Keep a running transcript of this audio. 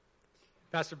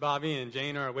Pastor Bobby and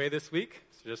Jane are away this week,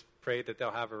 so just pray that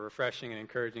they'll have a refreshing and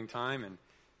encouraging time, and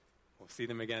we'll see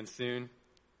them again soon.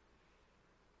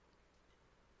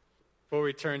 Before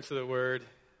we turn to the Word,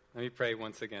 let me pray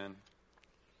once again.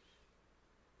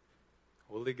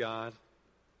 Holy God,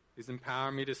 please empower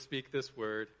me to speak this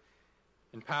Word.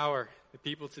 Empower the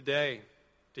people today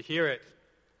to hear it,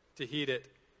 to heed it,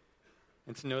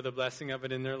 and to know the blessing of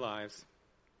it in their lives.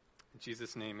 In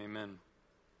Jesus' name, amen.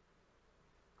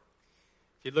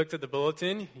 If you looked at the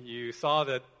bulletin, you saw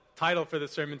the title for the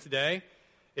sermon today.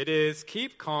 It is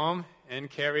Keep Calm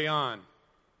and Carry On.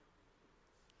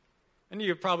 And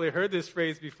you've probably heard this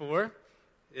phrase before.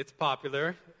 It's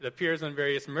popular. It appears on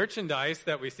various merchandise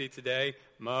that we see today,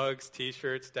 mugs,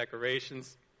 t-shirts,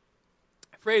 decorations.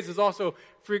 The phrase is also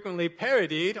frequently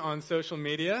parodied on social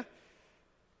media.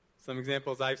 Some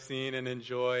examples I've seen and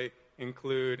enjoy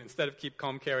include, instead of keep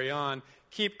calm, carry on,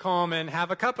 keep calm and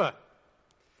have a cuppa.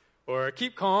 Or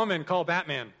keep calm and call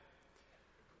Batman.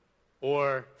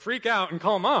 Or freak out and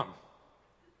call Mom.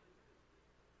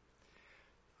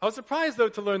 I was surprised, though,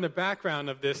 to learn the background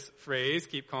of this phrase,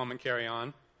 keep calm and carry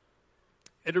on.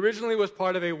 It originally was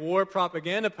part of a war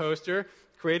propaganda poster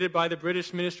created by the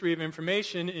British Ministry of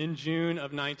Information in June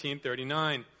of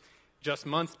 1939, just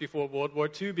months before World War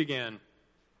II began.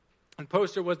 The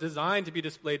poster was designed to be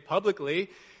displayed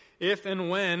publicly if and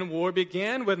when war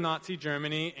began with Nazi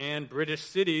Germany and British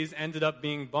cities ended up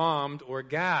being bombed or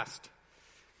gassed.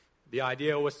 The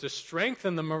idea was to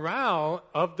strengthen the morale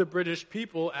of the British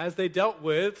people as they dealt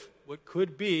with what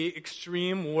could be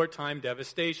extreme wartime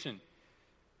devastation.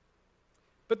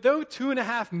 But though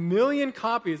 2.5 million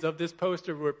copies of this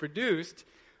poster were produced,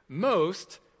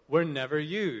 most were never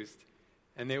used,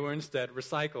 and they were instead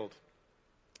recycled.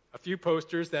 A few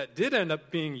posters that did end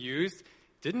up being used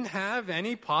didn't have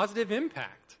any positive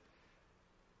impact.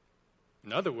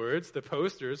 In other words, the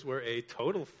posters were a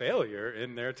total failure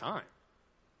in their time.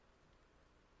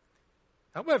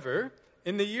 However,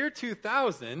 in the year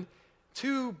 2000,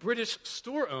 2 British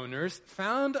store owners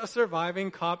found a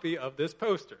surviving copy of this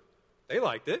poster. They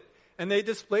liked it, and they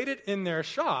displayed it in their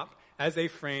shop as a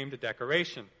framed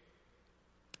decoration.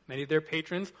 Many of their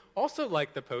patrons also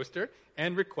liked the poster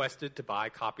and requested to buy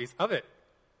copies of it.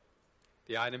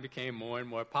 The item became more and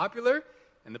more popular,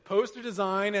 and the poster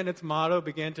design and its motto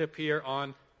began to appear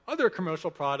on other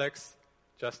commercial products,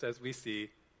 just as we see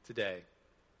today.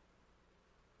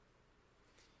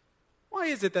 Why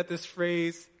is it that this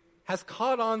phrase has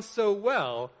caught on so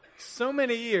well so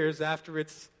many years after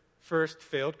its first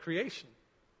failed creation?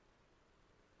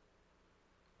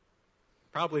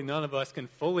 Probably none of us can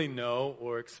fully know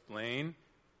or explain.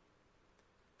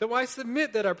 Though I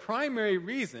submit that our primary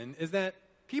reason is that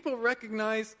people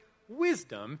recognize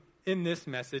wisdom in this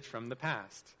message from the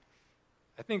past.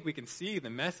 I think we can see the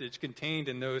message contained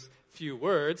in those few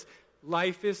words.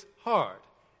 Life is hard.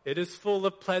 It is full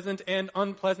of pleasant and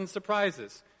unpleasant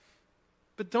surprises.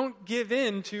 But don't give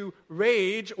in to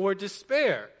rage or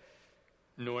despair,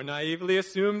 nor naively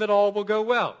assume that all will go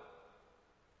well.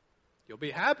 You'll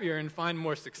be happier and find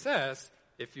more success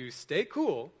if you stay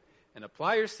cool and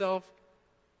apply yourself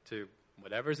to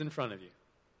whatever's in front of you.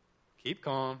 Keep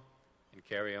calm and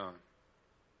carry on.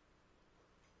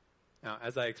 Now,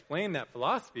 as I explain that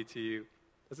philosophy to you,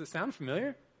 does it sound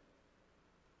familiar?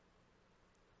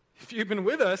 If you've been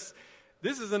with us,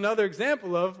 this is another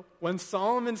example of when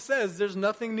Solomon says there's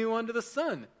nothing new under the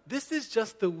sun. This is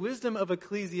just the wisdom of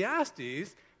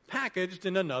Ecclesiastes packaged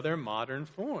in another modern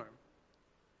form.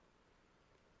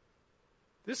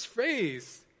 This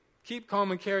phrase, keep calm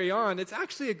and carry on, it's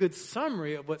actually a good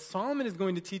summary of what Solomon is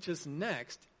going to teach us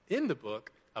next in the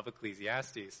book of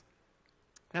Ecclesiastes.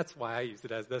 That's why I used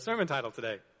it as the sermon title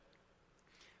today.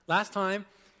 Last time,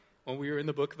 when we were in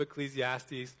the book of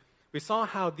Ecclesiastes, we saw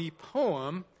how the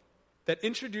poem that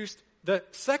introduced the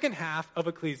second half of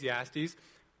Ecclesiastes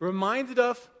reminded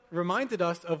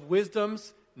us of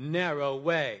wisdom's narrow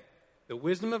way, the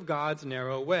wisdom of God's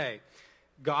narrow way.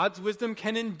 God's wisdom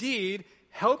can indeed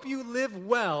help you live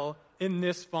well in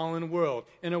this fallen world,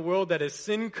 in a world that is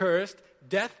sin-cursed,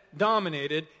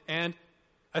 death-dominated, and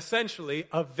essentially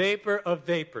a vapor of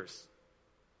vapors.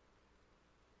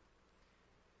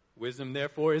 Wisdom,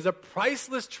 therefore, is a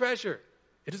priceless treasure.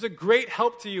 It is a great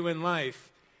help to you in life.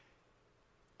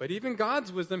 But even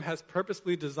God's wisdom has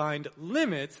purposely designed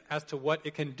limits as to what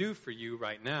it can do for you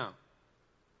right now.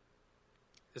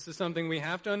 This is something we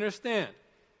have to understand,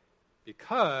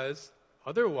 because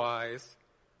otherwise,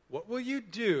 what will you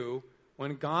do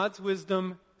when God's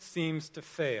wisdom seems to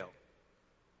fail?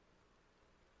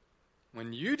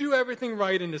 When you do everything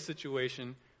right in a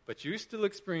situation, but you still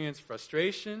experience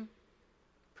frustration,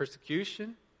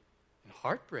 persecution, and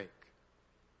heartbreak.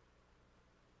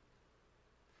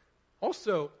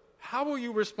 Also, how will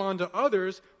you respond to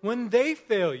others when they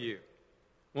fail you?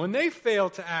 When they fail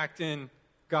to act in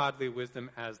godly wisdom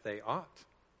as they ought?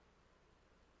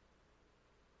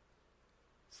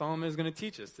 Solomon is going to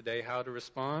teach us today how to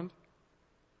respond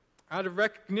out of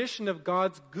recognition of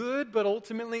God's good but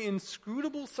ultimately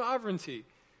inscrutable sovereignty.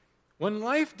 When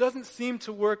life doesn't seem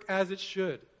to work as it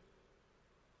should,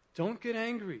 don't get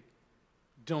angry.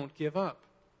 Don't give up.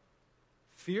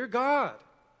 Fear God.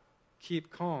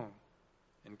 Keep calm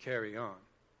and carry on.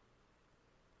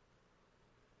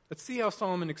 Let's see how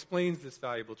Solomon explains this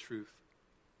valuable truth.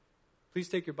 Please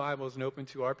take your Bibles and open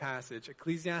to our passage,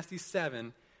 Ecclesiastes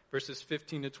 7, verses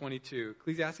 15 to 22.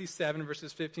 Ecclesiastes 7,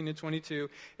 verses 15 to 22.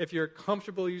 If you're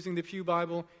comfortable using the Pew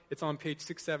Bible, it's on page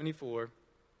 674.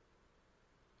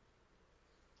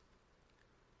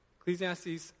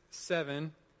 Ecclesiastes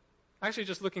 7, actually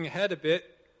just looking ahead a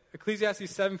bit,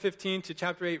 Ecclesiastes 7:15 to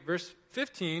chapter 8, verse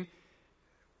 15,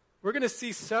 we're going to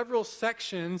see several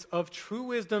sections of true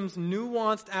wisdom's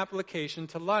nuanced application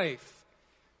to life.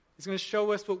 He's going to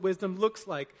show us what wisdom looks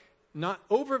like, not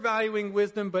overvaluing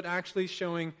wisdom, but actually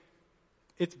showing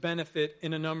its benefit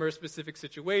in a number of specific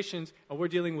situations. And we're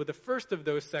dealing with the first of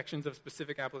those sections of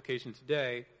specific application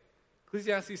today.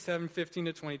 Ecclesiastes 7:15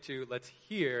 to 22, let's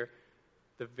hear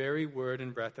the very word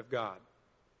and breath of God.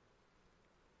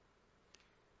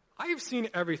 I have seen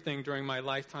everything during my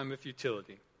lifetime of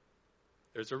futility.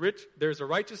 There's a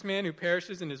righteous man who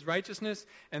perishes in his righteousness,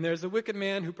 and there's a wicked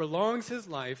man who prolongs his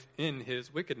life in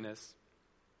his wickedness.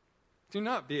 Do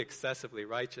not be excessively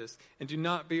righteous, and do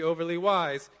not be overly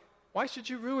wise. Why should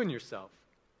you ruin yourself?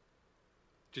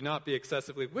 Do not be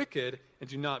excessively wicked, and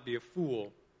do not be a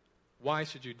fool. Why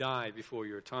should you die before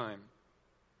your time?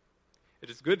 It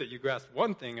is good that you grasp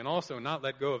one thing and also not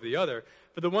let go of the other,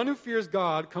 for the one who fears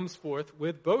God comes forth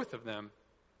with both of them.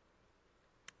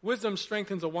 Wisdom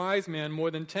strengthens a wise man more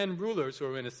than 10 rulers who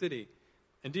are in a city.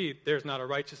 Indeed, there is not a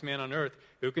righteous man on earth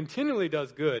who continually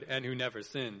does good and who never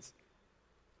sins.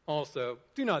 Also,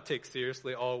 do not take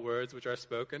seriously all words which are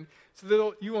spoken, so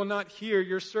that you will not hear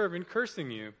your servant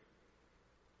cursing you.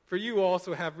 For you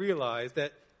also have realized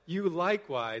that you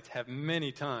likewise have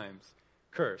many times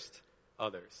cursed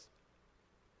others.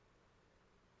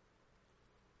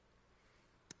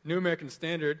 New American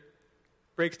Standard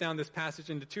breaks down this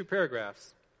passage into 2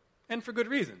 paragraphs. And for good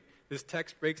reason. This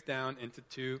text breaks down into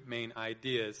 2 main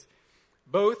ideas.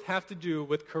 Both have to do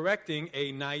with correcting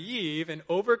a naive and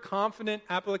overconfident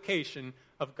application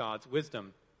of God's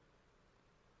wisdom.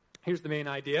 Here's the main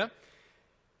idea.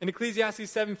 In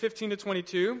Ecclesiastes 7:15 to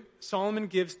 22, Solomon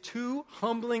gives 2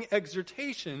 humbling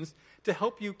exhortations to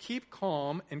help you keep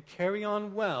calm and carry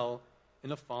on well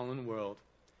in a fallen world.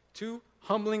 2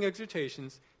 humbling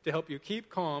exhortations to help you keep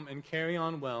calm and carry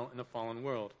on well in a fallen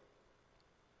world.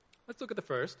 Let's look at the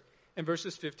first in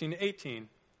verses 15 to 18.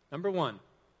 Number 1,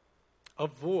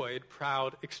 avoid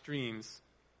proud extremes.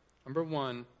 Number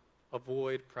 1,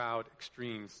 avoid proud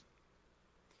extremes.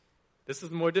 This is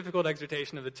the more difficult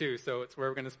exhortation of the 2, so it's where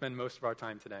we're going to spend most of our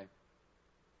time today.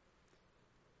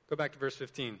 Go back to verse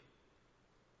 15.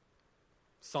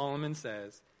 Solomon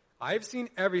says, I've seen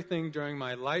everything during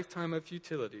my lifetime of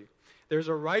futility. There's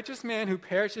a righteous man who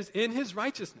perishes in his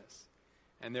righteousness,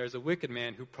 and there's a wicked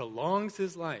man who prolongs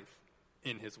his life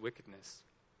in his wickedness.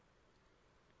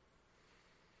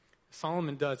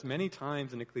 Solomon does many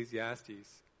times in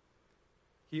Ecclesiastes.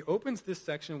 He opens this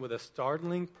section with a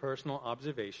startling personal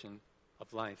observation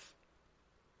of life.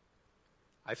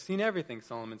 I've seen everything,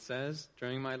 Solomon says,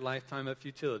 during my lifetime of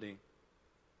futility.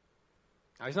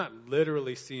 Now, he's not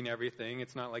literally seen everything.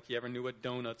 It's not like he ever knew what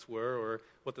donuts were or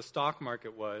what the stock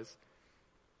market was.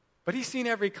 But he's seen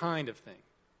every kind of thing.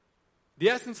 The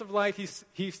essence of life,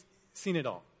 he's seen it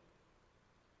all.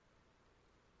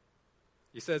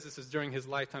 He says this is during his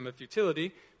lifetime of futility.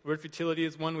 The word futility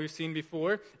is one we've seen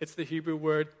before. It's the Hebrew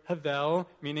word havel,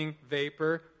 meaning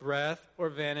vapor, breath, or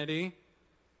vanity.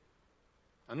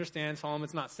 Understand,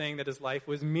 Solomon's not saying that his life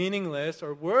was meaningless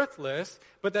or worthless,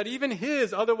 but that even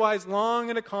his otherwise long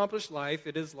and accomplished life,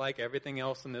 it is like everything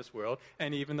else in this world,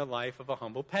 and even the life of a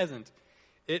humble peasant.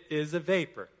 It is a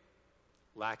vapor,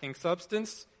 lacking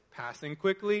substance, passing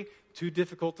quickly, too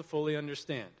difficult to fully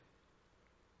understand.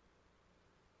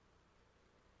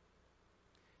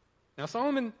 Now,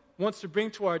 Solomon wants to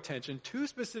bring to our attention 2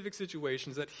 specific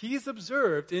situations that he's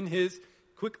observed in his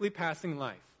quickly passing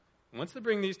life. He wants to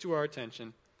bring these to our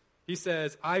attention. He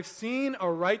says, I've seen a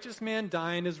righteous man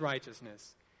die in his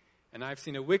righteousness, and I've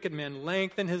seen a wicked man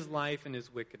lengthen his life in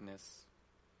his wickedness.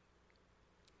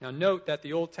 Now note that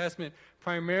the Old Testament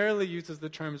primarily uses the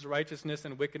terms righteousness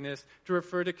and wickedness to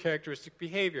refer to characteristic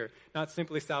behavior, not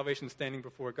simply salvation standing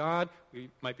before God. We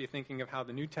might be thinking of how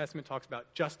the New Testament talks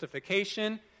about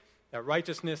justification, that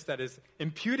righteousness that is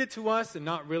imputed to us and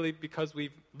not really because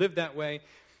we've lived that way.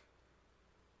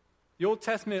 The Old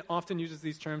Testament often uses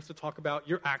these terms to talk about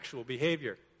your actual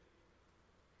behavior.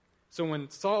 So when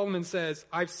Solomon says,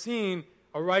 I've seen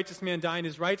a righteous man die in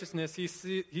his righteousness,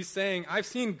 he's saying, I've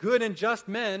seen good and just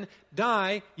men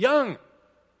die young.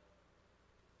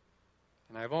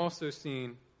 And I've also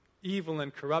seen evil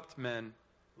and corrupt men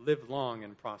live long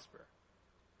and prosper.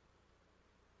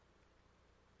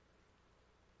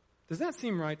 Does that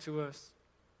seem right to us?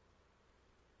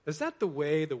 Is that the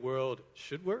way the world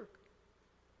should work?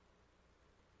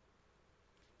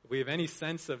 If we have any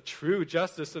sense of true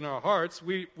justice in our hearts,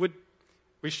 we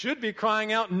should be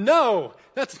crying out, no,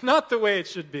 that's not the way it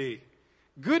should be.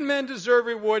 Good men deserve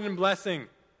reward and blessing.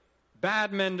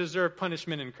 Bad men deserve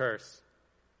punishment and curse.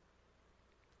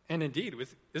 And indeed,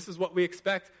 this is what we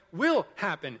expect will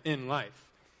happen in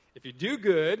life. If you do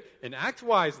good and act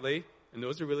wisely, and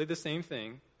those are really the same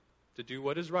thing, to do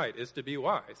what is right is to be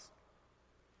wise.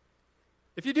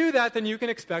 If you do that, then you can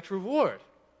expect reward.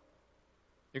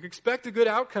 You can expect a good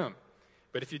outcome.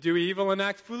 But if you do evil and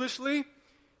act foolishly,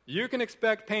 you can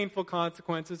expect painful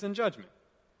consequences and judgment.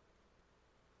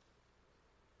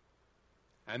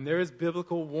 And there is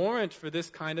biblical warrant for this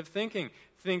kind of thinking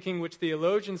which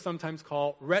theologians sometimes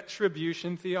call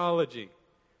retribution theology.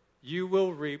 You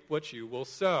will reap what you will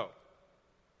sow.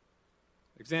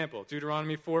 Example,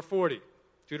 Deuteronomy 4:40.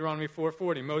 Deuteronomy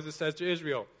 4:40, Moses says to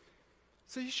Israel,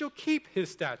 so you shall keep his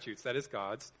statutes, that is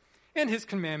God's, and his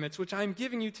commandments, which I am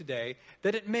giving you today,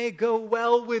 that it may go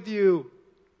well with you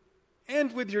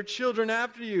and with your children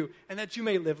after you, and that you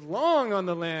may live long on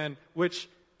the land which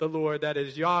the Lord, that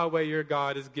is Yahweh your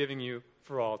God, is giving you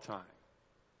for all time.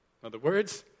 In other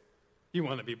words, you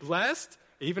want to be blessed,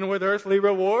 even with earthly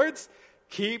rewards?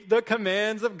 Keep the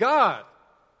commands of God.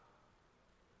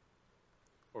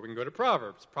 Or we can go to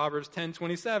Proverbs. Proverbs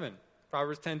 10:27.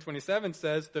 Proverbs 10:27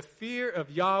 says, the fear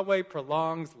of Yahweh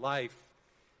prolongs life,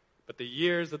 but the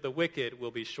years of the wicked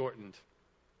will be shortened.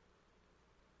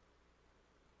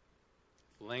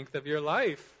 Length of your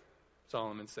life,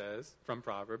 Solomon says from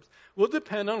Proverbs, will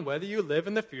depend on whether you live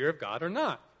in the fear of God or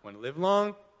not. Want to live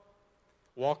long?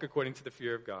 Walk according to the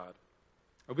fear of God.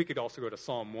 Or we could also go to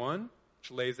Psalm 1,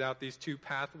 which lays out these two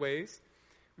pathways.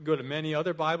 We go to many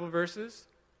other Bible verses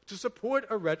to support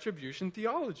a retribution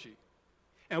theology.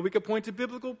 And we could point to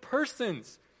biblical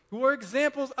persons who are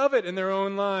examples of it in their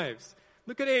own lives.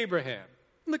 Look at Abraham.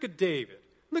 Look at David.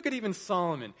 Look at even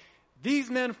Solomon. These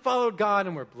men followed God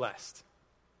and were blessed.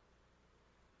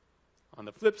 On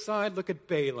the flip side, look at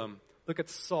Balaam. Look at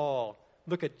Saul.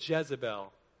 Look at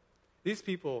Jezebel. These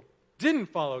people didn't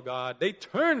follow God. They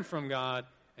turned from God,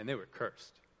 and they were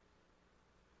cursed.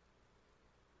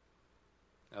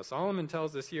 Now, Solomon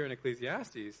tells us here in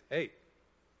Ecclesiastes, hey,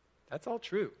 that's all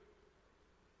true.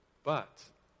 But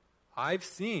I've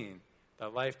seen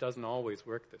that life doesn't always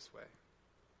work this way.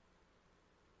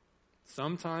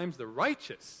 Sometimes the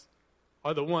righteous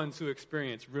are the ones who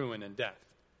experience ruin and death.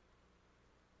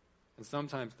 And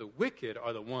sometimes the wicked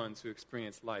are the ones who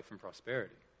experience life and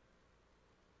prosperity.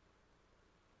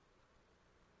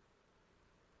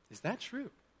 Is that true?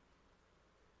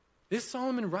 Is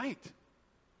Solomon right?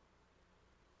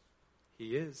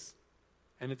 He is.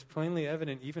 And it's plainly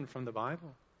evident even from the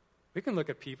Bible. We can look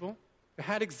at people who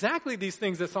had exactly these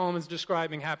things that Solomon's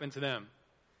describing happen to them.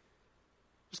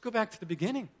 Just go back to the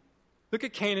beginning. Look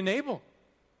at Cain and Abel.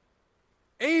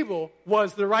 Abel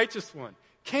was the righteous one.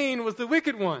 Cain was the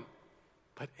wicked one.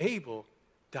 But Abel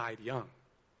died young,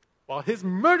 while his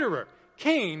murderer,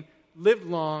 Cain, lived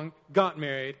long, got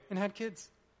married, and had kids.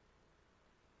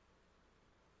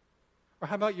 Or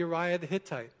how about Uriah the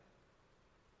Hittite?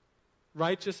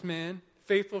 Righteous man,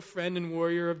 faithful friend and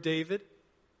warrior of David.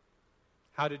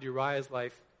 How did Uriah's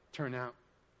life turn out?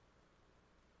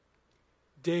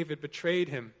 David betrayed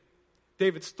him.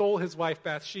 David stole his wife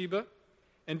Bathsheba,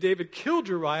 and David killed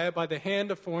Uriah by the hand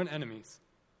of foreign enemies.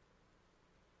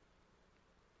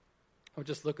 Or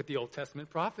just look at the Old Testament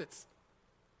prophets.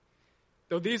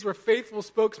 Though these were faithful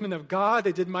spokesmen of God,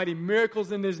 they did mighty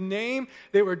miracles in his name.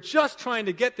 They were just trying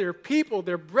to get their people,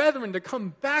 their brethren, to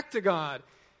come back to God.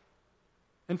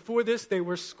 And for this they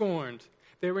were scorned.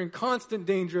 They were in constant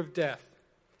danger of death.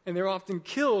 And they were often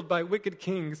killed by wicked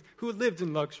kings who lived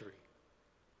in luxury.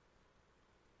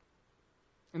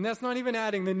 And that's not even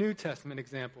adding the New Testament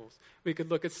examples. We could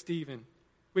look at Stephen.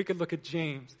 We could look at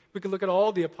James. We could look at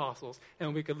all the apostles.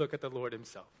 And we could look at the Lord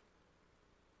himself.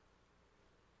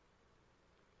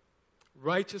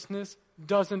 Righteousness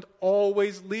doesn't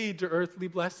always lead to earthly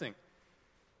blessing.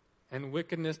 And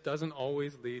wickedness doesn't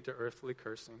always lead to earthly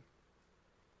cursing.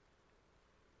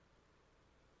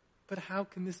 But how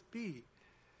can this be?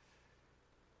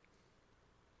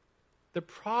 The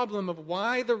problem of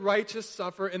why the righteous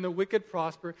suffer and the wicked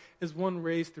prosper is one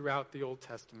raised throughout the Old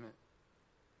Testament.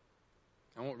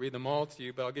 I won't read them all to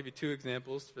you, but I'll give you 2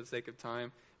 examples for the sake of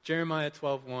time. Jeremiah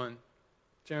 12:1.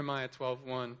 Jeremiah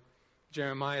 12:1.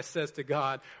 Jeremiah says to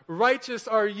God, "Righteous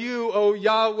are you, O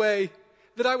Yahweh,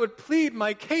 that I would plead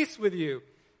my case with you.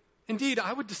 Indeed,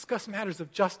 I would discuss matters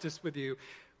of justice with you.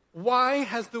 Why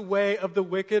has the way of the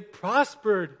wicked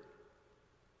prospered?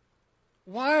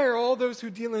 Why are all those who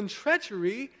deal in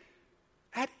treachery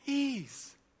at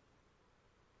ease?"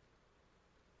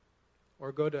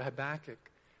 Or go to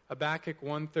Habakkuk. Habakkuk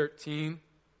 1:13.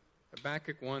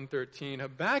 Habakkuk 1:13.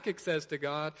 Habakkuk says to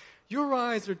God, "Your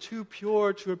eyes are too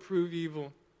pure to approve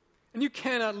evil, and you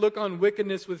cannot look on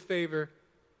wickedness with favor.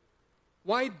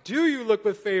 Why do you look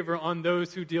with favor on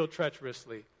those who deal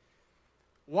treacherously?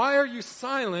 Why are you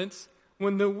silent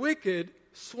when the wicked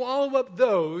swallow up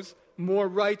those more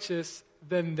righteous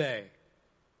than they?"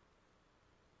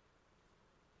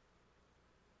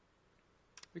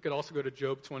 We could also go to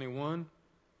Job 21,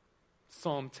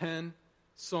 Psalm 10,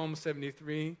 Psalm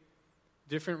 73.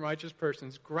 Different righteous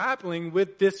persons grappling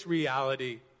with this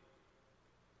reality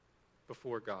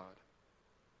before God.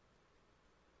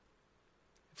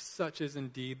 If such is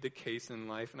indeed the case in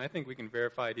life, and I think we can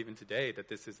verify it even today that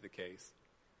this is the case.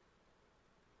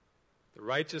 The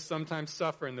righteous sometimes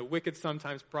suffer and the wicked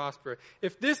sometimes prosper.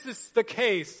 If this is the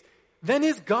case, then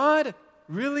is God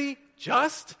really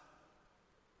just?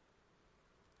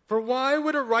 For why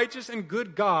would a righteous and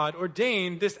good God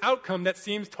ordain this outcome that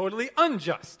seems totally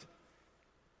unjust?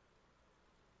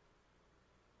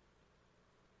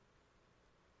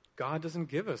 God doesn't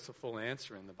give us a full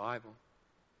answer in the Bible.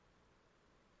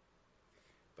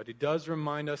 But he does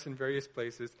remind us in various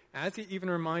places, as he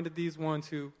even reminded these ones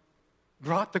who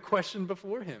brought the question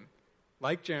before him,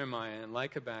 like Jeremiah and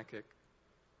like Habakkuk.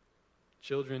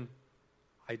 Children,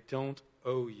 I don't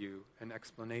owe you an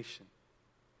explanation.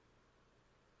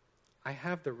 I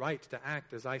have the right to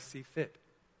act as I see fit.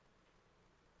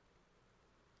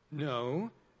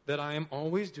 Know that I am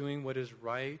always doing what is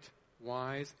right,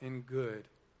 wise, and good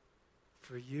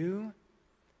for you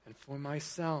and for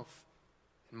myself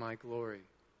and my glory.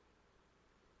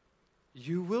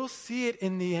 You will see it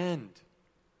in the end.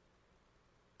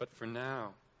 But for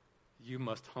now, you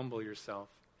must humble yourself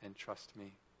and trust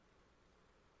me.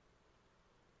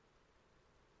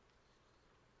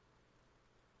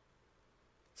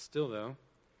 Still, though,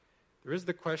 there is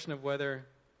the question of whether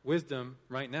wisdom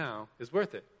right now is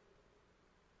worth it.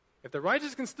 If the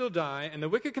righteous can still die and the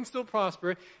wicked can still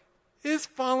prosper, is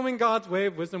following God's way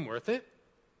of wisdom worth it?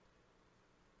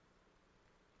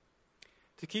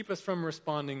 To keep us from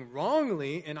responding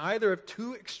wrongly in either of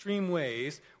 2 extreme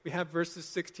ways, we have verses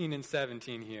 16 and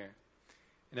 17 here.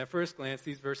 And at first glance,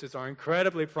 these verses are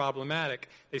incredibly problematic.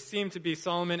 They seem to be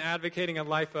Solomon advocating a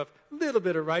life of a little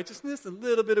bit of righteousness, a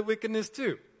little bit of wickedness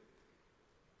too.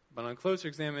 But on closer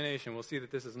examination, we'll see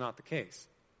that this is not the case.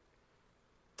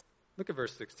 Look at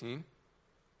verse 16.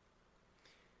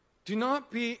 Do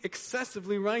not be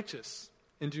excessively righteous,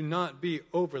 and do not be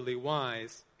overly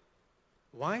wise.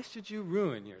 Why should you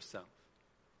ruin yourself?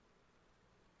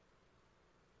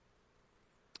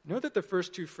 Note that the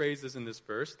first 2 phrases in this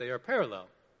verse, they are parallel,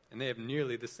 and they have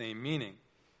nearly the same meaning.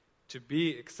 To be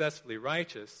excessively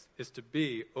righteous is to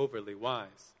be overly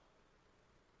wise.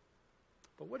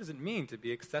 But what does it mean to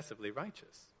be excessively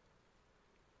righteous?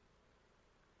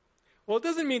 Well, it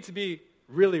doesn't mean to be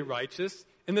really righteous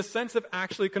in the sense of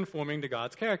actually conforming to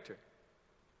God's character.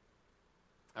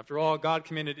 After all, God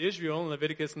commanded Israel in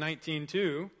Leviticus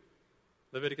 19:2,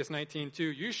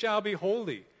 you shall be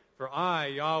holy, for I,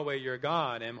 Yahweh your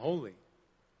God, am holy.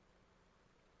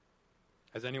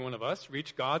 Has any one of us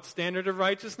reached God's standard of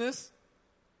righteousness?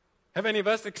 Have any of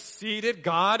us exceeded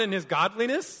God in his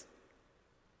godliness?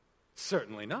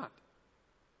 Certainly not.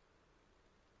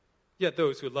 Yet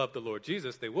those who love the Lord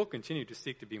Jesus, they will continue to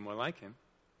seek to be more like him.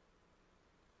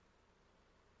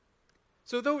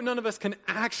 So though none of us can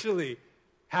actually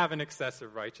have an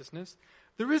excessive righteousness,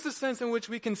 there is a sense in which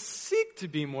we can seek to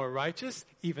be more righteous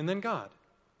even than God.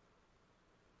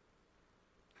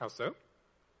 How so?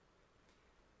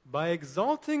 By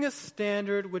exalting a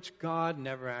standard which God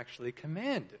never actually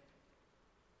commanded.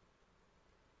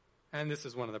 And this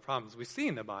is one of the problems we see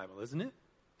in the Bible, isn't it?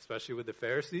 Especially with the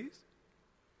Pharisees.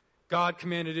 God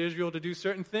commanded Israel to do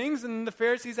certain things, and the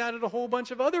Pharisees added a whole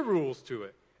bunch of other rules to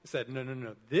it. They said,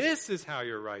 no, this is how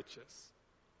you're righteous.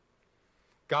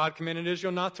 God commanded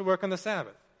Israel not to work on the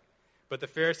Sabbath. But the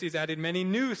Pharisees added many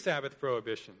new Sabbath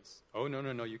prohibitions. Oh,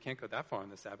 no, you can't go that far on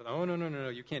the Sabbath. Oh, no,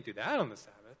 you can't do that on the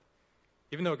Sabbath.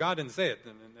 Even though God didn't say it,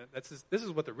 this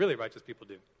is what the really righteous people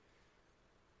do.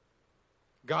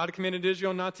 God commanded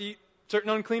Israel not to eat certain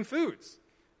unclean foods.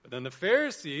 But then the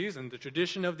Pharisees and the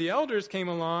tradition of the elders came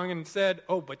along and said,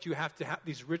 oh, but you have to have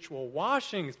these ritual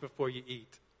washings before you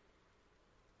eat.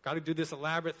 Got to do this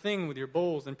elaborate thing with your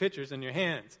bowls and pitchers in your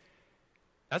hands.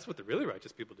 That's what the really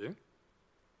righteous people do.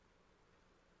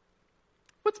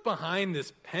 What's behind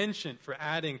this penchant for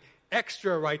adding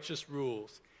extra righteous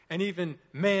rules and even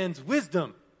man's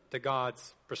wisdom to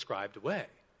God's prescribed way?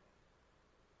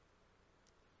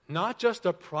 Not just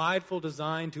a prideful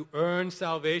design to earn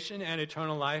salvation and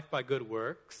eternal life by good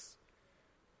works.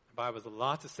 The Bible has a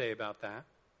lot to say about that.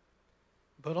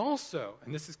 But also,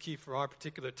 and this is key for our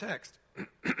particular text,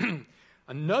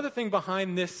 another thing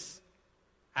behind this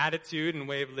attitude and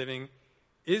way of living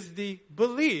is the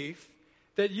belief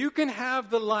that you can have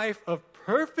the life of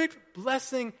perfect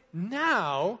blessing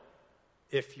now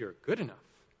if you're good enough.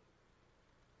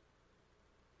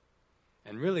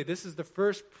 And really, this is the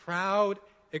first proud,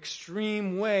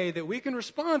 extreme way that we can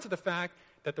respond to the fact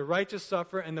that the righteous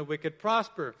suffer and the wicked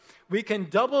prosper. We can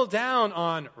double down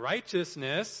on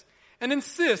righteousness and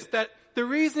insist that the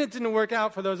reason it didn't work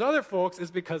out for those other folks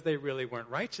is because they really weren't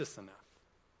righteous enough.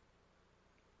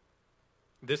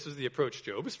 This was the approach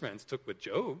Job's friends took with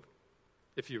Job,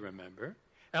 if you remember.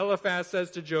 Eliphaz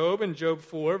says to Job in Job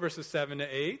 4, verses 7 to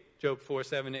 8, Job 4,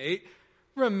 7 to 8,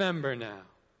 remember now,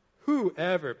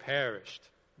 whoever perished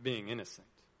being innocent?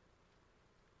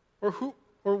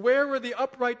 Or where were the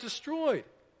upright destroyed?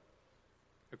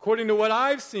 According to what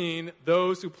I've seen,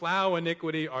 those who plow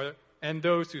iniquity and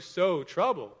those who sow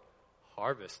trouble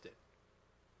harvest it.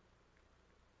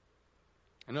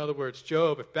 In other words,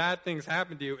 Job, if bad things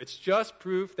happen to you, it's just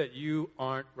proof that you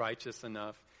aren't righteous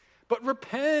enough. But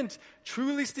repent,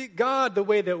 truly seek God the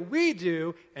way that we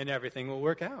do, and everything will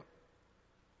work out.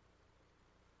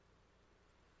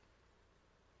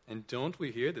 And don't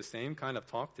we hear the same kind of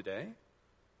talk today?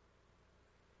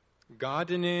 God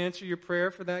didn't answer your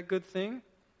prayer for that good thing.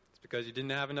 It's because you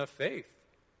didn't have enough faith.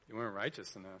 You weren't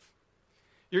righteous enough.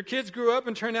 Your kids grew up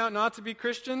and turned out not to be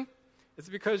Christian. It's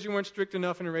because you weren't strict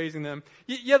enough in raising them.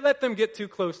 You let them get too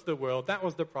close to the world. That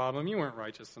was the problem. You weren't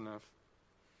righteous enough.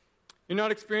 You're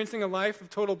not experiencing a life of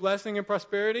total blessing and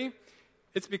prosperity.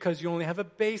 It's because you only have a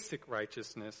basic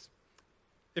righteousness.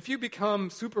 If you become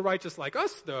super righteous like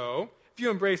us, though, if you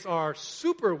embrace our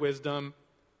super wisdom,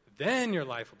 then your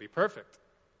life will be perfect.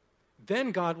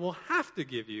 Then God will have to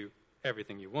give you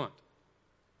everything you want.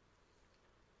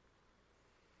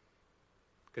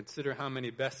 Consider how many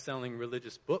best-selling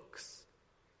religious books,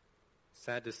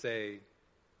 sad to say,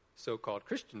 so-called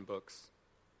Christian books,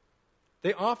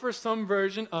 they offer some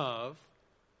version of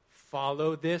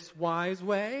follow this wise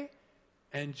way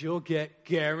and you'll get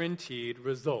guaranteed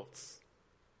results.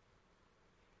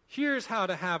 Here's how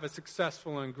to have a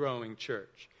successful and growing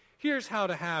church. Here's how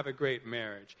to have a great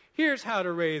marriage. Here's how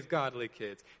to raise godly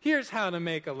kids. Here's how to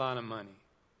make a lot of money.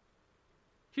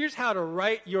 Here's how to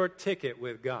write your ticket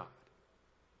with God.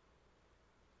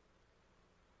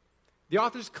 The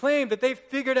authors claim that they've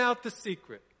figured out the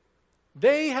secret.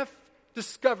 They have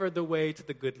discovered the way to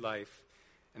the good life.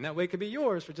 And that way could be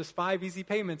yours for just 5 easy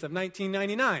payments of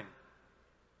 $19.99.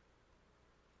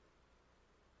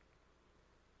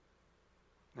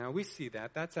 Now, we see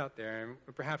that. That's out there.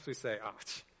 And perhaps we say, oh,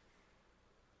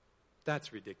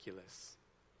 that's ridiculous.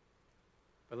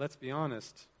 But let's be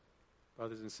honest,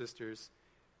 brothers and sisters.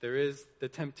 There is the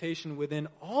temptation within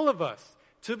all of us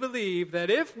to believe that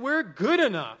if we're good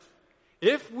enough,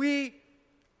 if we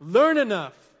learn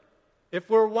enough, if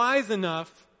we're wise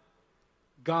enough,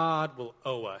 God will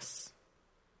owe us.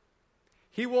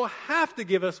 He will have to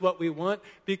give us what we want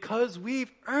because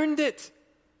we've earned it.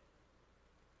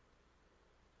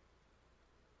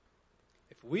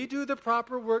 If we do the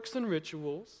proper works and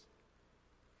rituals,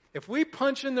 if we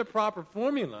punch in the proper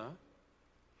formula,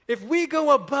 if we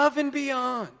go above and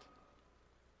beyond,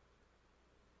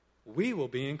 we will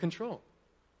be in control.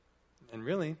 And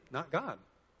really, not God.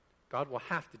 God will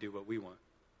have to do what we want.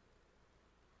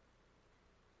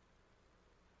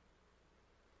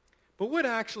 But what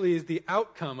actually is the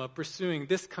outcome of pursuing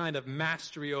this kind of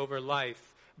mastery over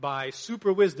life by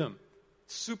super wisdom,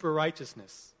 super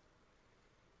righteousness?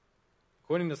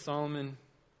 According to Solomon,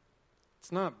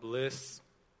 it's not bliss,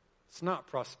 it's not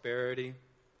prosperity,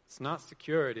 it's not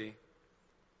security,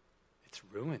 it's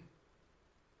ruin.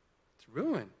 It's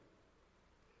ruin.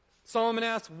 Solomon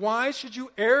asks, why should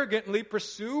you arrogantly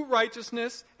pursue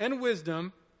righteousness and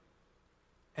wisdom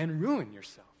and ruin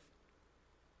yourself?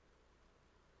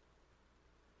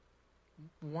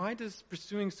 why does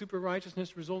pursuing super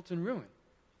righteousness result in ruin?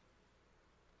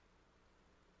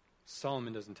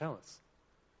 Solomon doesn't tell us.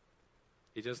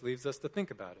 He just leaves us to think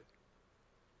about it.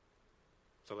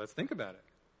 So let's think about it.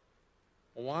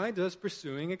 Why does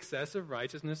pursuing excessive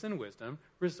righteousness and wisdom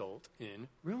result in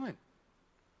ruin?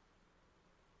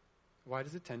 Why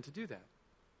does it tend to do that?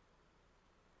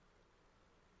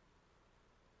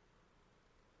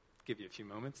 Give you a few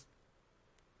moments.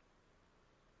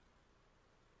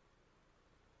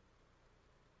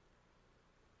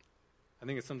 I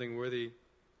think it's something worthy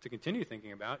to continue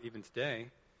thinking about, even today.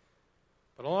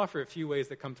 But I'll offer a few ways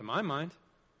that come to my mind.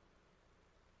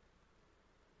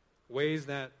 Ways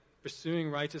that pursuing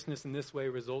righteousness in this way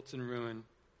results in ruin.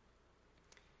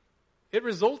 It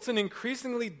results in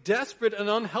increasingly desperate and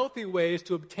unhealthy ways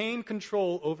to obtain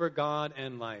control over God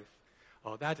and life.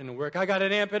 Oh, that didn't work. I got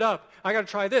to amp it up. I got to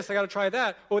try this. I got to try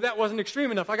that. Oh, that wasn't extreme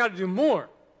enough. I got to do more.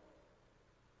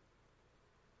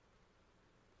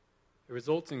 It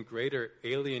results in greater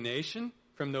alienation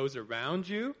from those around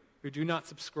you who do not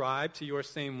subscribe to your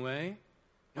same way.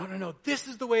 No. This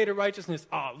is the way to righteousness.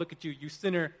 Oh, look at you, you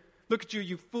sinner. Look at you,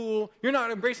 you fool. You're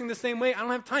not embracing the same way. I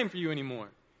don't have time for you anymore.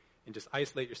 And just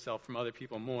isolate yourself from other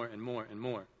people more and more and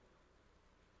more.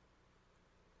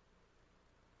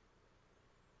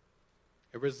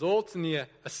 It results in the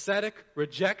ascetic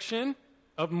rejection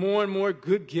of more and more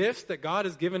good gifts that God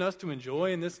has given us to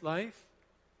enjoy in this life.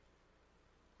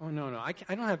 Oh, no, I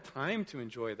don't have time to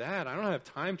enjoy that. I don't have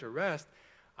time to rest.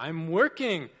 I'm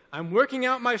working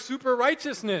out my super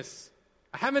righteousness.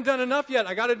 I haven't done enough yet.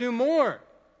 I got to do more.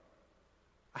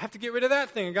 I have to get rid of that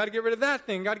thing. I got to get rid of that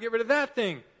thing. Got to get rid of that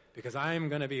thing because I am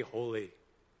going to be holy.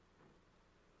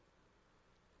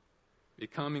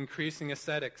 Become increasing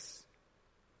ascetics.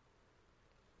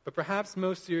 But perhaps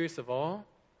most serious of all,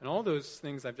 and all those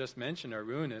things I've just mentioned are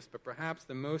ruinous, but perhaps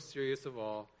the most serious of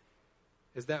all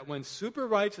is that when super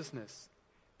righteousness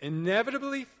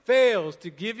inevitably fails to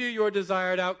give you your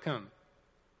desired outcome,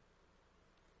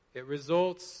 it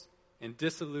results in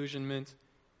disillusionment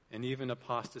and even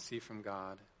apostasy from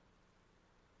God.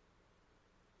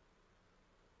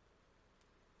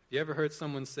 Have you ever heard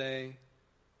someone say,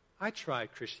 I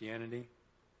tried Christianity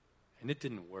and it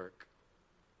didn't work?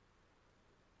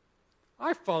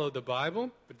 I followed the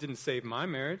Bible, but it didn't save my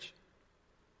marriage.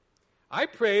 I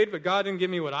prayed, but God didn't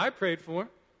give me what I prayed for.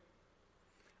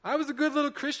 I was a good little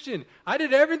Christian. I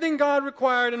did everything God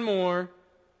required and more,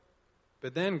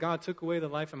 but then God took away the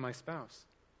life of my spouse.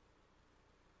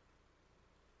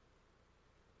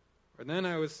 Or then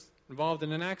I was involved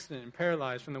in an accident and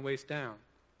paralyzed from the waist down.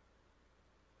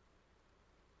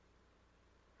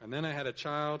 And then I had a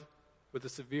child with a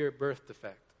severe birth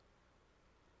defect.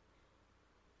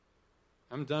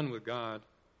 I'm done with God.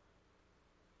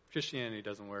 Christianity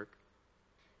doesn't work.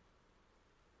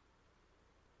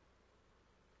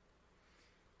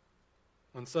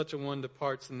 When such a one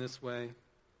departs in this way,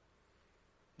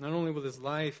 not only will his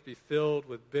life be filled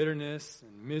with bitterness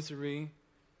and misery,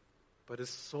 but his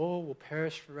soul will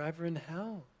perish forever in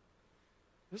hell.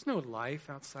 There's no life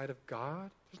outside of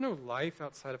God. There's no life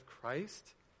outside of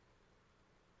Christ.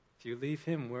 If you leave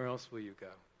him, where else will you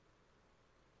go?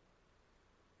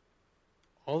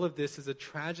 All of this is a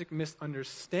tragic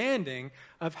misunderstanding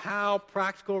of how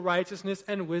practical righteousness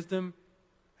and wisdom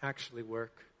actually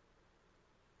work.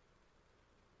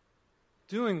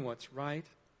 Doing what's right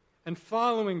and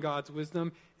following God's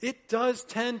wisdom, it does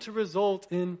tend to result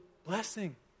in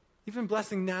blessing, even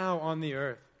blessing now on the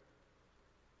earth.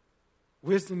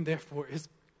 Wisdom, therefore, is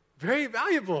very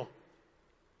valuable.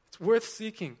 It's worth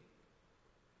seeking.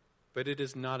 But it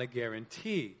is not a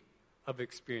guarantee of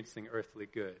experiencing earthly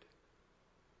good,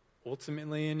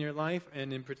 ultimately in your life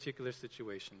and in particular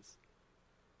situations.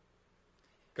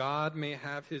 God may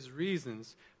have his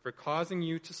reasons for causing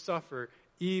you to suffer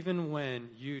even when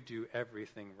you do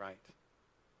everything right.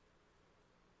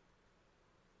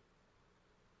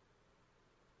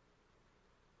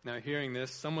 Now, hearing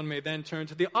this, someone may then turn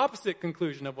to the opposite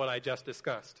conclusion of what I just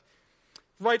discussed.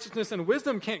 If righteousness and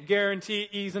wisdom can't guarantee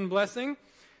ease and blessing,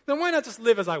 then why not just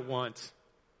live as I want?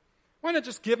 Why not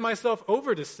just give myself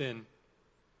over to sin?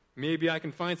 Maybe I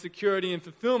can find security and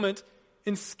fulfillment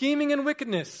in scheming and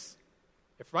wickedness.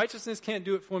 If righteousness can't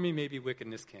do it for me, maybe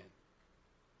wickedness can.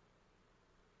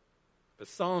 But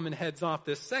Solomon heads off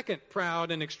this second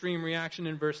proud and extreme reaction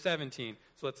in verse 17.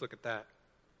 So let's look at that.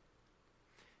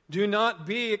 Do not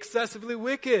be excessively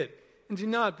wicked, and do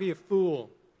not be a fool.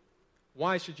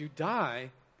 Why should you die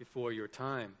before your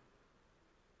time?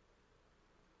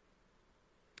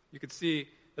 You can see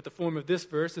that the form of this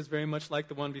verse is very much like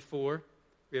the one before.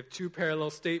 We have two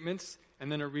parallel statements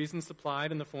and then a reason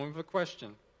supplied in the form of a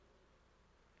question.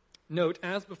 Note,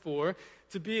 as before,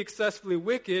 to be excessively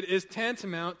wicked is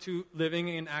tantamount to living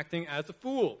and acting as a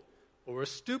fool, or a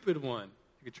stupid one.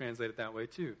 You could translate it that way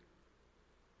too.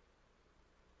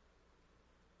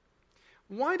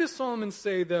 Why does Solomon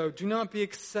say, though, do not be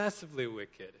excessively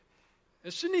wicked?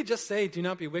 Shouldn't he just say, do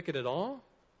not be wicked at all?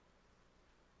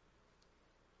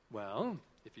 Well,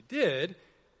 if he did,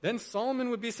 then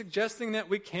Solomon would be suggesting that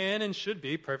we can and should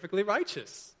be perfectly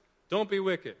righteous. Don't be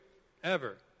wicked,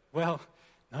 ever. Well,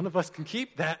 none of us can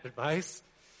keep that advice.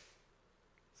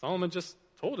 Solomon just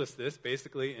told us this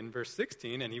basically in verse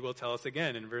 16, and he will tell us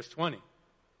again in verse 20.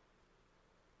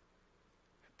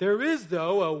 There is,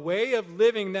 though, a way of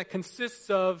living that consists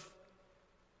of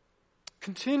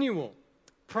continual,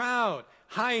 proud,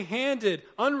 high-handed,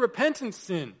 unrepentant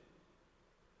sin.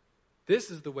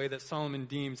 This is the way that Solomon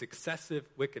deems excessive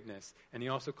wickedness, and he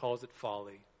also calls it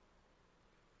folly.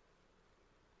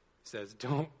 He says,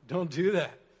 don't do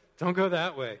that. Don't go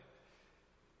that way.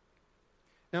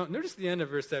 Now, notice the end of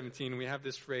verse 17, we have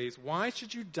this phrase, why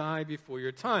should you die before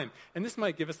your time? And this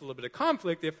might give us a little bit of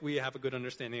conflict if we have a good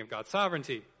understanding of God's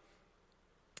sovereignty.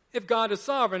 If God is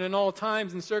sovereign and all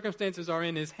times and circumstances are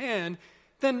in his hand,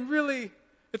 then really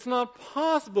it's not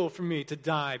possible for me to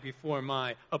die before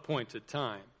my appointed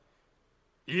time.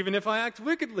 Even if I act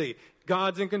wickedly,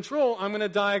 God's in control, I'm going to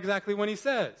die exactly when he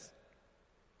says.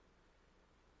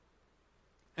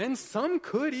 And some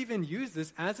could even use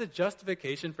this as a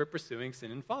justification for pursuing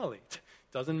sin and folly.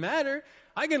 Doesn't matter.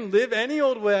 I can live any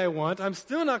old way I want. I'm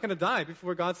still not going to die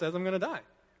before God says I'm going to die.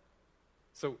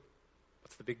 So,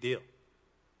 what's the big deal?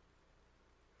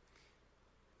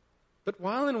 But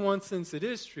while in one sense it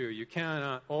is true, you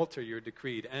cannot alter your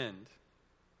decreed end,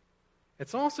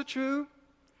 it's also true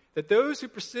that those who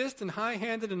persist in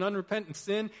high-handed and unrepentant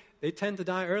sin, they tend to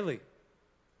die early.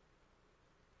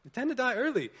 They tend to die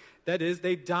early. That is,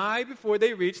 they die before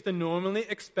they reach the normally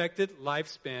expected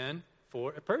lifespan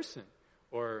for a person.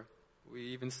 Or we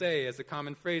even say, as a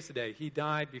common phrase today, he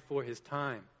died before his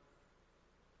time.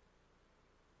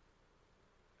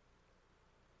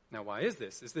 Now, why is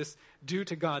this? Is this due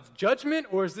to God's judgment,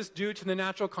 or is this due to the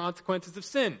natural consequences of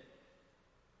sin?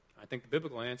 I think the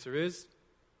biblical answer is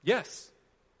yes.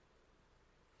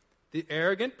 The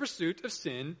arrogant pursuit of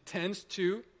sin tends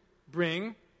to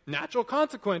bring natural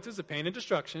consequences of pain and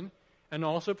destruction, and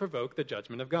also provoke the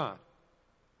judgment of God.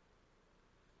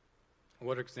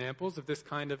 What are examples of this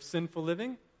kind of sinful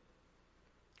living?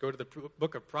 Go to the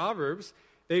book of Proverbs.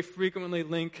 They frequently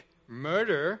link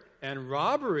murder and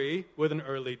robbery with an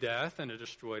early death and a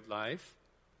destroyed life.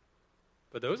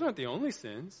 But those aren't the only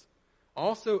sins.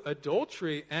 Also,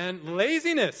 adultery and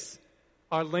laziness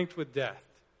are linked with death.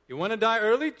 You want to die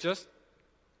early? Just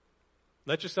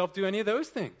let yourself do any of those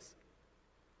things.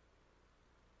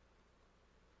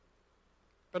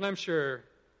 But I'm sure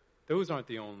those aren't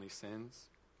the only sins.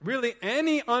 Really,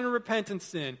 any unrepentant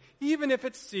sin, even if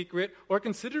it's secret or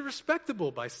considered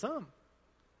respectable by some.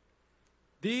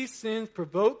 These sins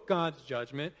provoke God's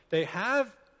judgment. They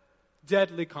have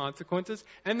deadly consequences,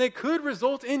 and they could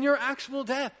result in your actual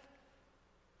death.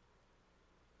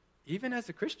 Even as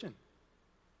a Christian.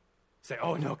 Say,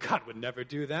 oh no, God would never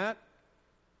do that.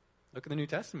 Look at the New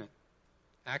Testament.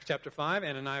 Acts chapter 5,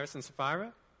 Ananias and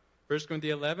Sapphira. 1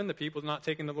 Corinthians 11, the people not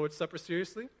taking the Lord's Supper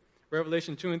seriously.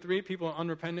 Revelation 2 and 3, people in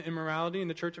unrepentant immorality in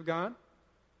the church of God.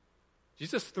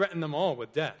 Jesus threatened them all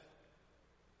with death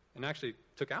and actually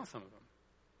took out some of them.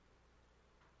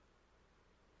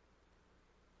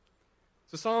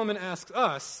 So Solomon asks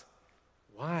us,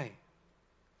 why?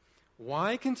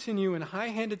 Why continue in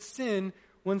high-handed sin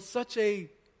when such a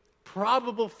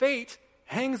probable fate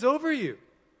hangs over you?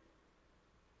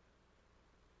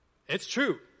 It's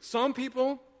true. Some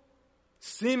people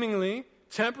seemingly,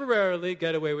 temporarily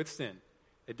get away with sin.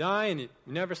 They die and you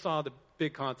never saw the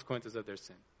big consequences of their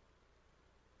sin.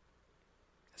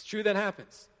 It's true that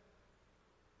happens.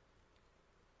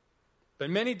 But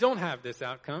many don't have this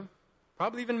outcome.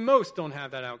 Probably even most don't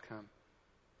have that outcome.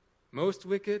 Most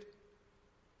wicked,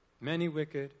 many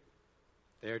wicked,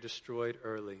 they are destroyed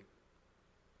early.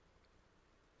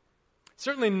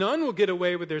 Certainly none will get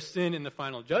away with their sin in the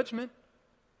final judgment.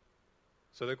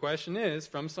 So the question is,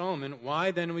 from Solomon,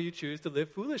 why then will you choose to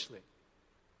live foolishly?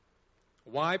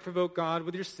 Why provoke God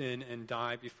with your sin and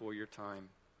die before your time?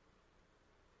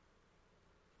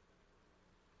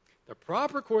 The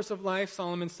proper course of life,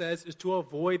 Solomon says, is to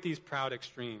avoid these proud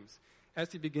extremes,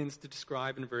 as he begins to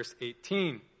describe in verse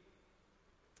 18.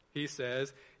 He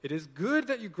says, it is good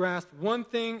that you grasp one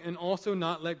thing and also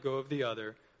not let go of the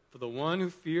other, for the one who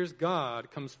fears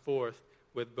God comes forth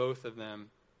with both of them.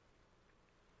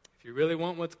 If you really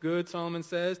want what's good, Solomon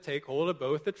says, take hold of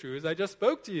both the truths I just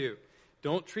spoke to you.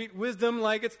 Don't treat wisdom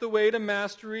like it's the way to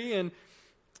mastery and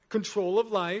control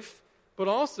of life, but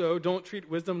also don't treat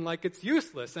wisdom like it's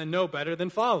useless and no better than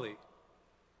folly.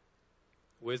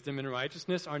 Wisdom and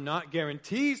righteousness are not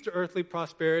guarantees to earthly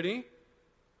prosperity,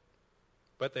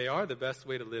 but they are the best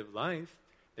way to live life.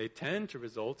 They tend to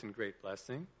result in great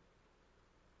blessing.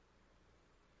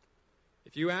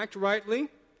 If you act rightly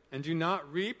and do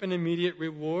not reap an immediate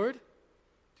reward,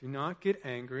 do not get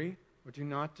angry or do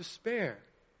not despair.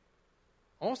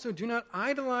 Also, do not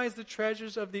idolize the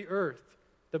treasures of the earth,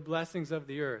 the blessings of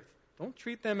the earth. Don't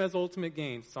treat them as ultimate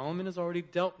gains. Solomon has already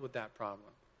dealt with that problem.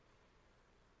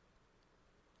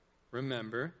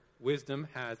 Remember, wisdom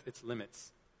has its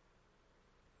limits.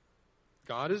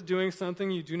 God is doing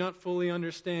something you do not fully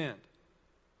understand,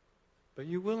 but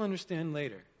you will understand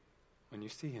later when you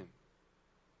see him.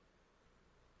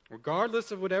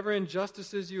 Regardless of whatever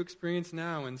injustices you experience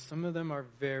now, and some of them are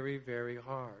very, very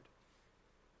hard.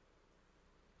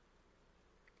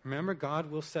 Remember, God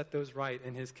will set those right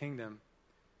in his kingdom.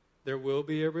 There will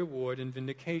be a reward and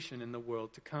vindication in the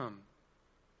world to come.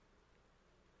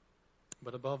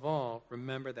 But above all,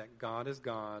 remember that God is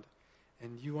God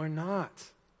and you are not.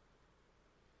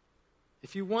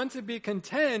 If you want to be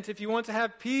content, if you want to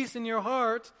have peace in your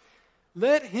heart,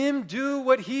 let him do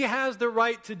what he has the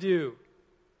right to do.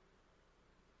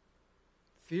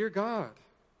 Fear God,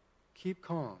 keep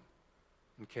calm,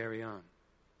 and carry on.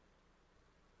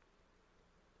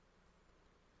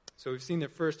 So we've seen the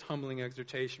first humbling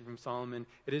exhortation from Solomon.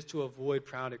 It is to avoid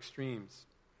proud extremes.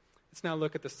 Let's now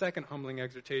look at the second humbling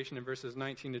exhortation in verses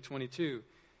 19 to 22.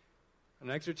 An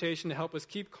exhortation to help us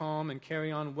keep calm and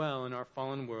carry on well in our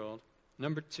fallen world.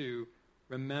 Number 2,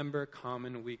 remember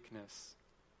common weakness.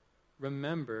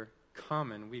 Remember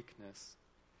common weakness.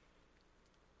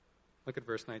 Look at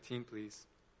verse 19, please.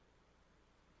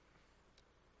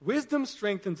 Wisdom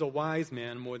strengthens a wise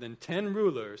man more than 10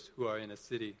 rulers who are in a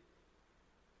city.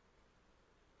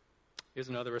 Here's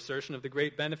another assertion of the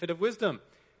great benefit of wisdom.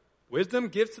 Wisdom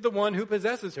gives to the one who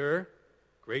possesses her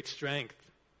great strength.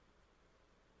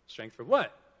 Strength for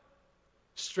what?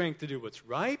 Strength to do what's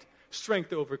right, strength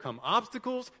to overcome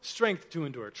obstacles, strength to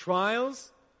endure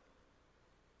trials.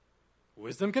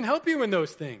 Wisdom can help you in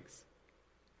those things.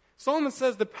 Solomon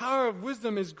says the power of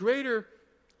wisdom is greater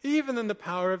even than the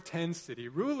power of 10 city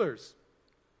rulers.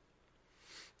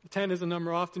 10 is a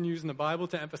number often used in the Bible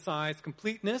to emphasize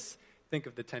completeness. Think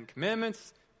of the 10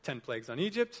 Commandments, 10 plagues on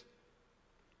Egypt.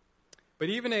 But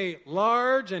even a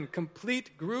large and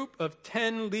complete group of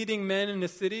 10 leading men in a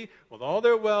city, with all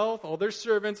their wealth, all their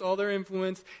servants, all their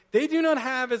influence, they do not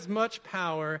have as much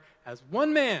power as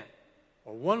one man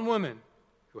or one woman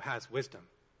who has wisdom.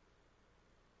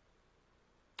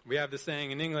 We have the saying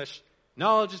in English,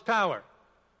 knowledge is power.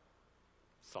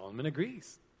 Solomon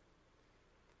agrees.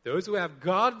 Those who have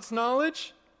God's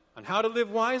knowledge on how to live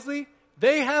wisely,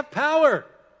 they have power. And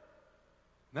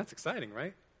that's exciting,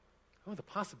 right? Oh, the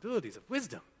possibilities of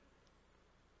wisdom.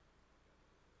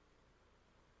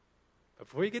 But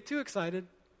before you get too excited,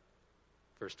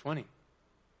 verse 20.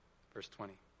 Verse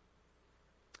 20.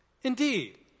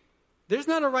 Indeed, there's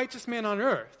not a righteous man on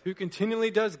earth who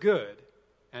continually does good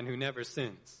and who never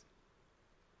sins.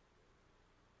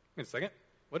 Wait a second.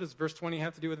 What does verse 20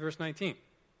 have to do with verse 19?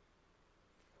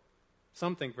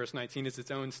 Some think verse 19 is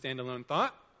its own standalone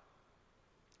thought,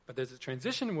 but there's a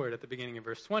transition word at the beginning of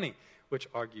verse 20, which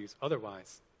argues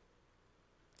otherwise.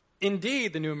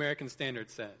 Indeed, the New American Standard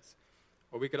says,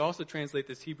 or we could also translate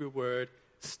this Hebrew word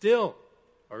still,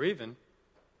 or even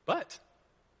but.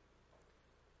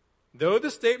 Though the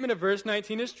statement of verse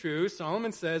 19 is true,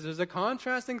 Solomon says there's a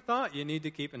contrasting thought you need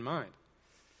to keep in mind.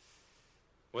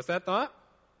 What's that thought?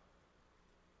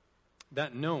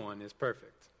 That no one is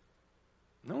perfect.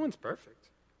 No one's perfect.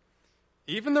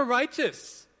 Even the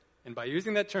righteous. And by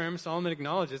using that term, Solomon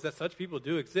acknowledges that such people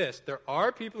do exist. There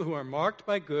are people who are marked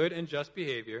by good and just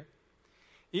behavior.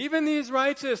 Even these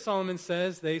righteous, Solomon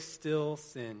says, they still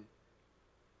sin.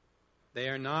 They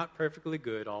are not perfectly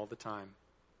good all the time.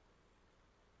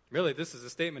 Really, this is a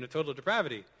statement of total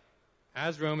depravity.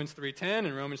 As Romans 3:10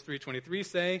 and Romans 3:23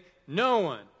 say, no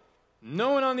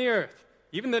one on the earth,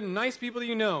 even the nice people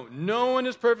you know, no one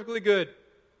is perfectly good.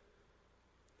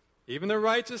 Even the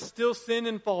righteous still sin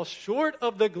and fall short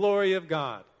of the glory of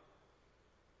God.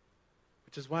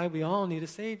 Which is why we all need a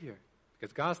Savior,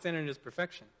 because God's standard is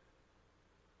perfection.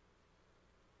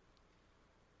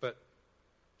 But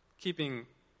keeping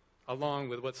along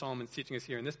with what Solomon's teaching us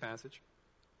here in this passage,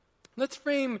 let's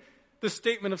frame the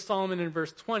statement of Solomon in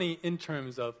verse 20 in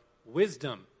terms of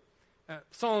wisdom.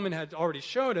 Solomon had already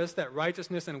showed us that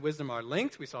righteousness and wisdom are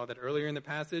linked. We saw that earlier in the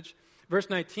passage. Verse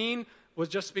 19, was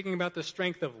just speaking about the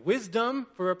strength of wisdom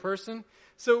for a person.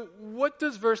 So what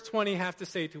does verse 20 have to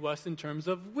say to us in terms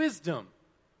of wisdom?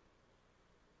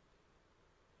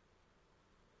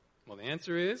 Well, the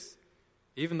answer is,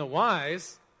 even the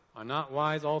wise are not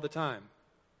wise all the time.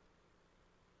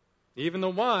 Even the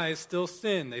wise still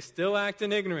sin. They still act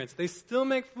in ignorance. They still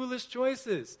make foolish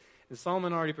choices. And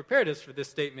Solomon already prepared us for this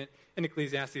statement in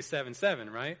Ecclesiastes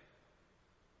 7:7, right?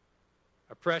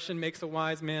 Oppression makes a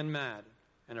wise man mad,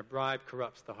 and a bribe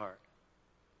corrupts the heart.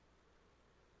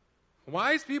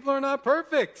 Wise people are not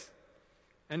perfect.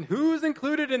 And who's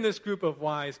included in this group of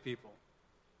wise people?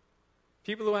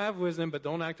 People who have wisdom but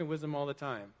don't act in wisdom all the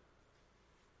time.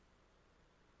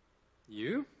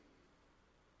 You?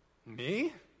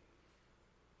 Me?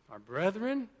 Our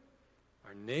brethren?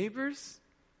 Our neighbors?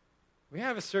 We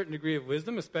have a certain degree of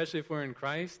wisdom, especially if we're in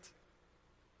Christ,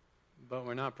 but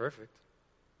we're not perfect.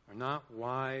 We're not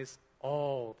wise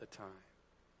all the time.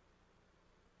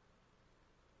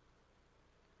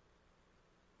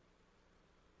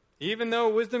 Even though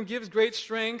wisdom gives great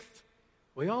strength,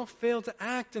 we all fail to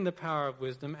act in the power of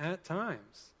wisdom at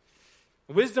times.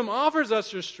 Wisdom offers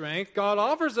us your strength. God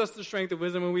offers us the strength of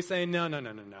wisdom when we say, no.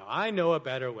 I know a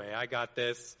better way. I got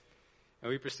this. And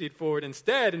we proceed forward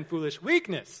instead in foolish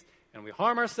weakness. And we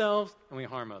harm ourselves and we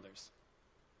harm others.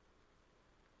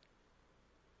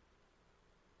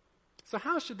 So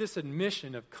how should this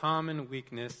admission of common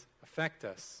weakness affect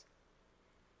us?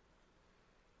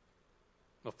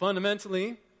 Well,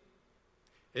 fundamentally,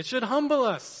 it should humble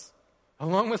us,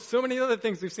 along with so many other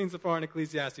things we've seen so far in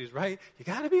Ecclesiastes, right? You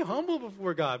got to be humble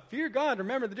before God. Fear God.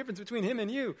 Remember the difference between Him and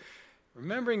you.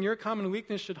 Remembering your common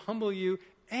weakness should humble you,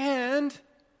 and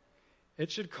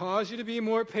it should cause you to be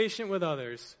more patient with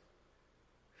others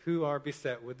who are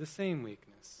beset with the same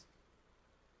weakness.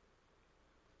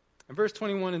 In verse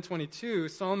 21 and 22,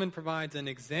 Solomon provides an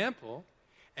example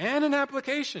and an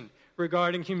application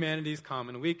regarding humanity's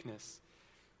common weakness.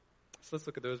 So let's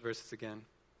look at those verses again.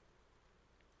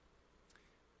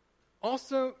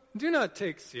 Also, do not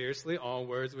take seriously all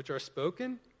words which are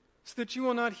spoken, so that you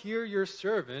will not hear your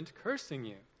servant cursing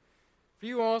you. For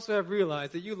you also have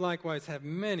realized that you likewise have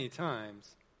many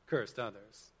times cursed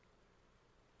others.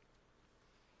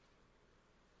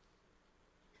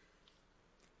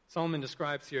 Solomon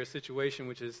describes here a situation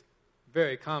which is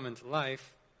very common to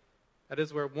life. That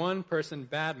is where one person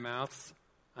badmouths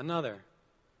another.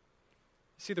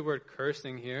 You see the word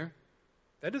cursing here?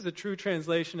 That is a true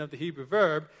translation of the Hebrew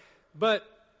verb, but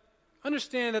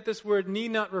understand that this word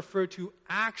need not refer to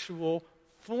actual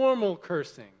formal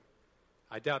cursing.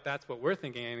 I doubt that's what we're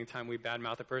thinking anytime we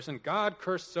badmouth a person. God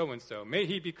cursed so-and-so. May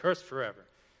he be cursed forever.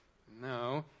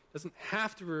 No, it doesn't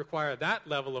have to require that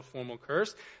level of formal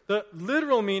curse. The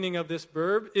literal meaning of this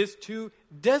verb is to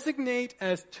designate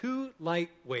as too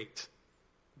lightweight.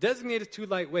 Designate as too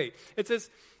lightweight. It says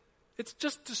it's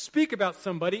just to speak about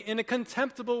somebody in a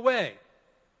contemptible way,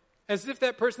 as if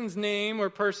that person's name or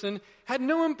person had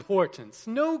no importance,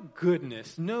 no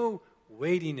goodness, no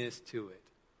weightiness to it.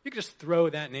 You could just throw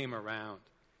that name around.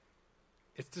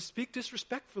 It's to speak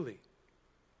disrespectfully.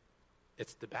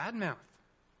 It's the bad mouth.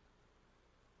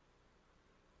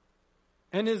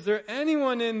 And is there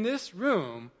anyone in this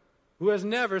room who has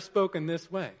never spoken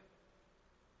this way?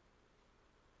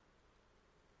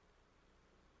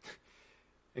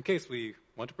 In case we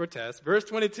want to protest, verse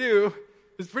 22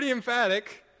 is pretty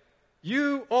emphatic.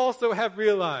 You also have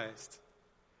realized.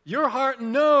 Your heart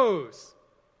knows.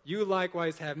 You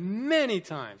likewise have many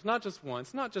times, not just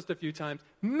once, not just a few times,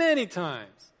 many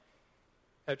times,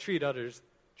 have treated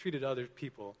other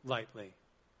people lightly.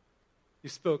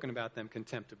 You've spoken about them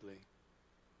contemptibly.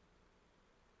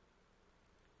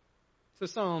 So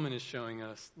Solomon is showing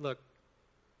us, look,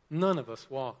 none of us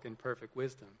walk in perfect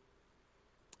wisdom.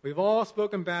 We've all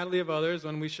spoken badly of others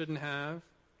when we shouldn't have,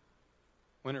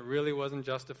 when it really wasn't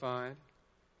justified.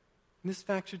 And this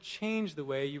fact should change the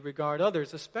way you regard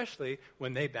others, especially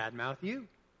when they badmouth you.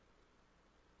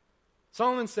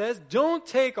 Solomon says, don't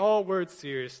take all words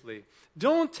seriously.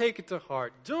 Don't take it to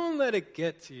heart. Don't let it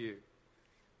get to you.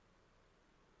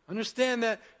 Understand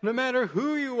that no matter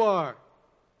who you are,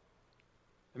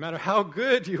 no matter how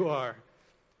good you are,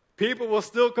 people will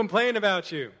still complain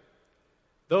about you.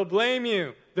 They'll blame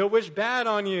you. They'll wish bad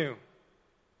on you.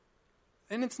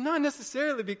 And it's not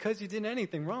necessarily because you did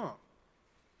anything wrong.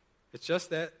 It's just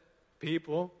that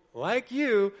people, like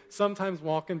you, sometimes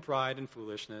walk in pride and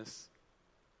foolishness.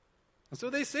 And so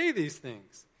they say these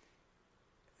things.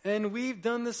 And we've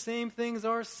done the same things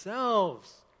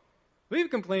ourselves. We've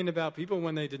complained about people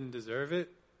when they didn't deserve it.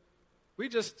 We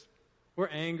just were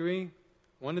angry,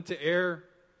 wanted to air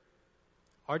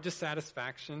our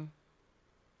dissatisfaction.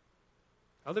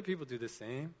 Other people do the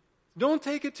same. Don't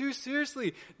take it too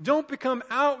seriously. Don't become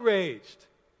outraged.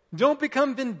 Don't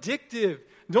become vindictive.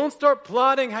 Don't start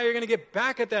plotting how you're going to get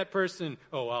back at that person.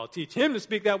 Oh, I'll teach him to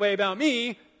speak that way about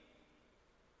me.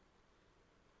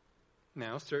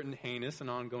 Now, certain heinous and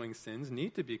ongoing sins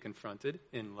need to be confronted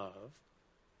in love.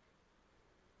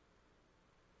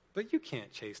 But you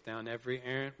can't chase down every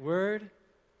errant word.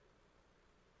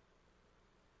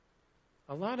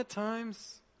 A lot of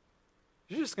times,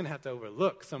 you're just going to have to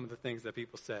overlook some of the things that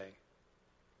people say.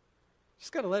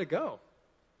 Just got to let it go.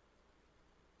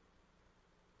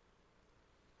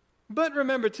 But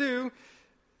remember, too,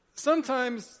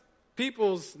 sometimes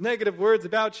people's negative words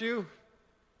about you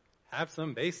have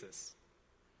some basis.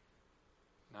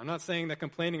 Now, I'm not saying that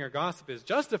complaining or gossip is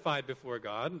justified before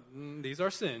God. These are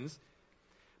sins.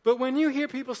 But when you hear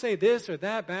people say this or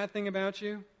that bad thing about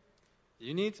you,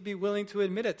 you need to be willing to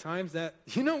admit at times that,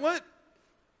 you know what?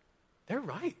 They're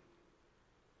right.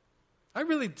 I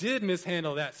really did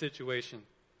mishandle that situation.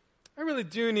 I really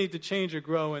do need to change or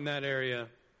grow in that area.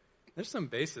 There's some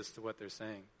basis to what they're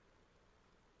saying.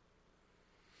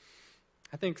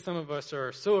 I think some of us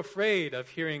are so afraid of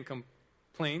hearing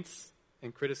complaints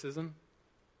and criticism.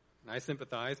 And I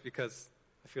sympathize because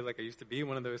I feel like I used to be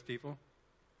one of those people.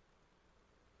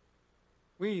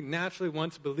 We naturally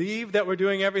want to believe that we're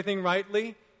doing everything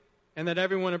rightly and that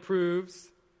everyone approves,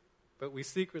 but we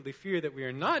secretly fear that we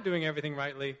are not doing everything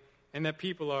rightly and that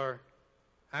people are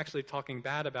actually talking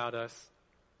bad about us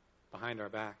behind our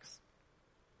backs.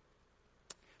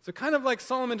 So kind of like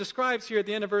Solomon describes here at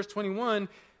the end of verse 21,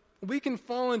 we can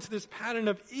fall into this pattern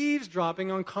of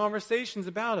eavesdropping on conversations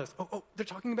about us. Oh, they're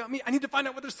talking about me. I need to find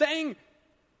out what they're saying.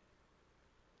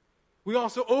 We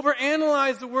also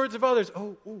overanalyze the words of others.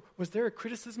 Oh, was there a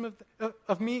criticism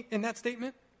of me in that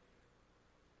statement?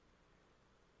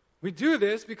 We do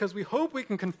this because we hope we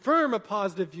can confirm a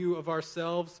positive view of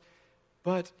ourselves,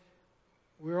 but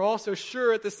we're also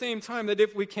sure at the same time that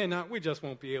if we cannot, we just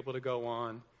won't be able to go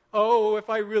on. Oh, if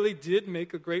I really did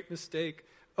make a great mistake,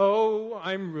 oh,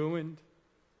 I'm ruined.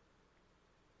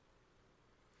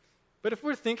 But if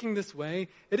we're thinking this way,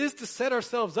 it is to set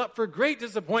ourselves up for great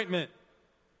disappointment,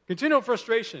 continual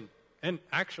frustration, and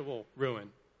actual ruin.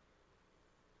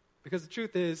 Because the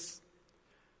truth is,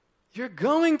 you're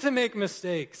going to make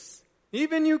mistakes.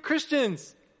 Even you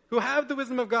Christians who have the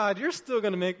wisdom of God, you're still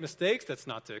going to make mistakes. That's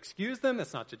not to excuse them.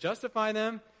 That's not to justify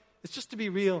them. It's just to be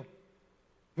real.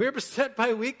 We're beset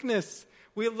by weakness.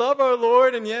 We love our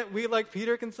Lord, and yet we, like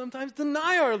Peter, can sometimes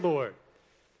deny our Lord.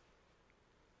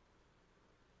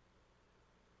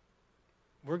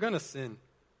 We're going to sin.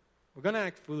 We're going to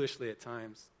act foolishly at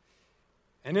times.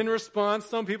 And in response,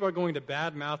 some people are going to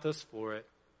badmouth us for it.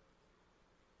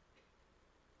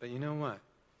 But you know what?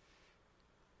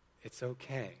 It's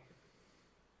okay.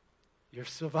 You'll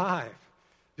survive.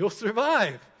 You'll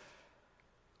survive.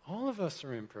 All of us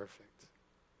are imperfect.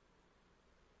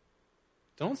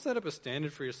 Don't set up a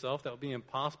standard for yourself that will be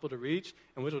impossible to reach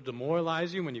and which will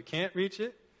demoralize you when you can't reach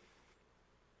it.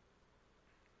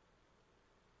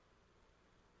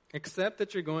 Accept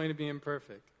that you're going to be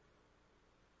imperfect.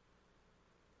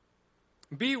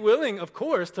 Be willing, of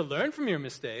course, to learn from your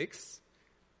mistakes.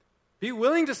 Be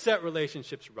willing to set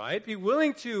relationships right. Be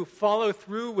willing to follow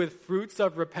through with fruits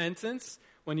of repentance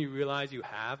when you realize you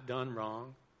have done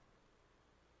wrong.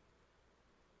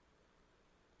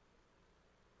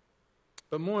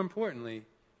 But more importantly,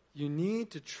 you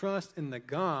need to trust in the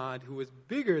God who is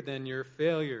bigger than your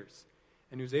failures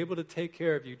and who's able to take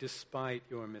care of you despite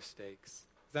your mistakes.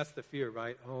 That's the fear,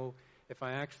 right? Oh, if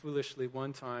I act foolishly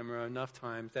one time or enough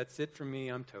times, that's it for me,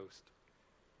 I'm toast.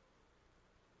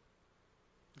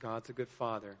 God's a good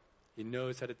father. He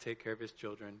knows how to take care of his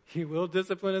children. He will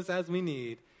discipline us as we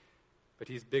need, but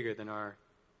he's bigger than our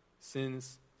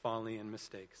sins, folly, and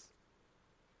mistakes.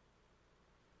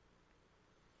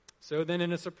 So then,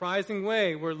 in a surprising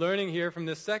way, we're learning here from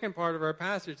this second part of our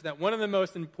passage that one of the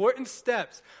most important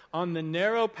steps on the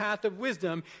narrow path of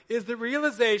wisdom is the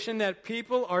realization that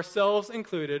people, ourselves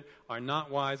included, are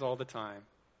not wise all the time.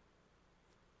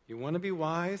 You want to be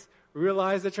wise?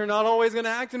 Realize that you're not always going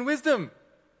to act in wisdom.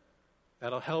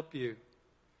 That'll help you.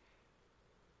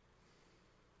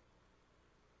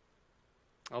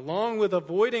 Along with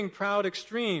avoiding proud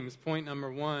extremes, point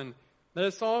number 1, let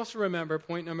us also remember,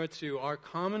 point number 2, our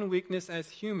common weakness as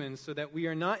humans so that we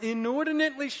are not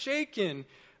inordinately shaken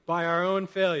by our own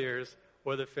failures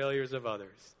or the failures of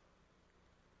others.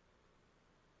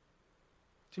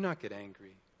 Do not get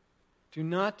angry. Do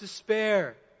not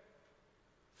despair.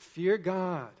 Fear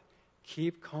God.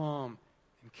 Keep calm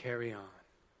and carry on.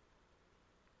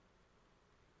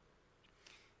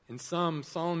 In sum,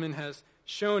 Solomon has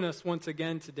shown us once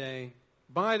again today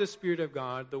by the Spirit of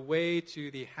God the way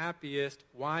to the happiest,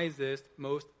 wisest,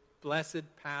 most blessed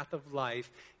path of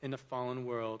life in a fallen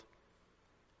world.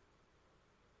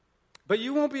 But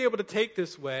you won't be able to take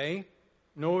this way,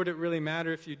 nor would it really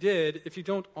matter if you did, if you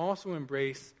don't also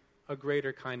embrace a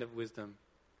greater kind of wisdom.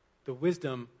 The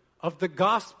wisdom of the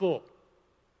gospel.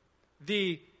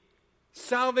 The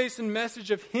salvation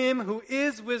message of Him who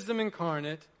is wisdom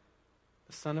incarnate,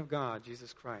 the Son of God,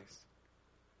 Jesus Christ.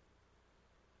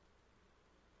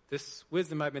 This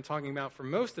wisdom I've been talking about for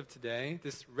most of today,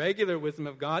 this regular wisdom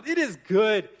of God, it is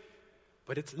good,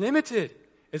 but it's limited.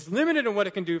 It's limited in what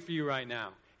it can do for you right now.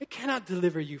 It cannot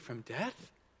deliver you from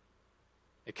death.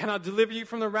 It cannot deliver you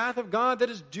from the wrath of God that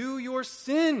is due your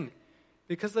sin.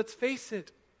 Because let's face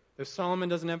it, though Solomon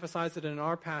doesn't emphasize it in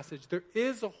our passage, there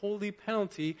is a holy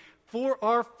penalty for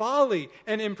our folly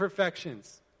and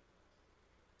imperfections.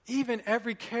 Even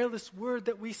every careless word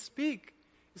that we speak.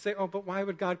 You say, oh, but why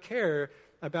would God care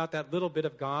about that little bit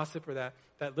of gossip or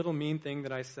that little mean thing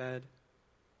that I said?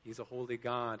 He's a holy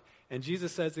God. And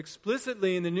Jesus says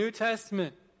explicitly in the New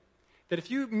Testament that if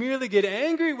you merely get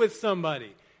angry with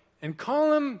somebody and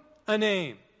call him a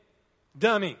name,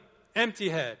 dummy, empty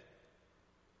head,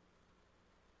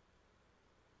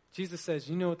 Jesus says,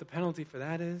 you know what the penalty for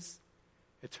that is?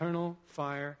 Eternal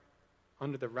fire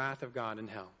under the wrath of God in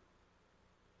hell.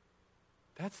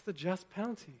 That's the just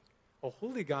penalty. A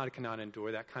holy God cannot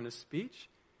endure that kind of speech.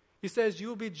 He says you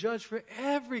will be judged for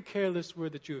every careless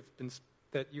word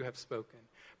that you have spoken.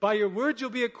 By your words you'll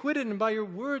be acquitted, and by your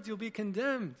words you'll be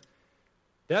condemned.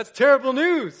 That's terrible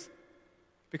news.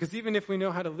 Because even if we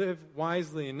know how to live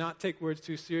wisely and not take words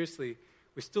too seriously,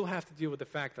 we still have to deal with the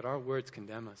fact that our words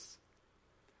condemn us.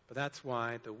 But that's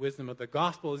why the wisdom of the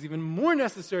gospel is even more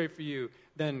necessary for you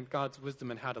than God's wisdom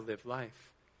in how to live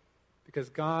life. Because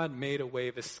God made a way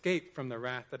of escape from the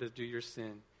wrath that is due your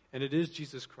sin. And it is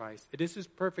Jesus Christ. It is His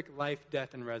perfect life,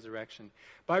 death, and resurrection.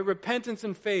 By repentance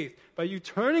and faith, by you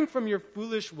turning from your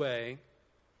foolish way,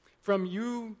 from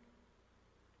you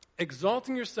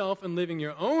exalting yourself and living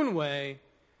your own way,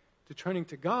 to turning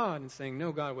to God and saying,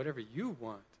 no, God, whatever you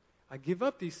want. I give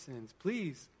up these sins.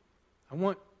 Please, I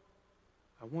want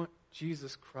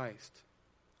Jesus Christ.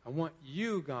 I want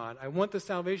you, God. I want the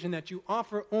salvation that you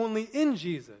offer only in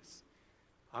Jesus.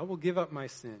 I will give up my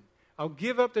sin. I'll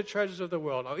give up the treasures of the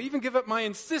world. I'll even give up my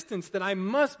insistence that I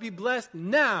must be blessed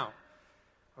now.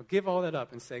 I'll give all that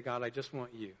up and say, God, I just want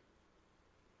you.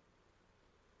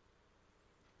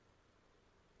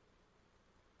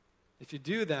 If you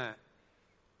do that,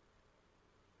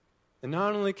 then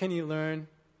not only can you learn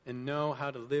and know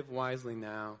how to live wisely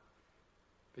now,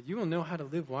 but you will know how to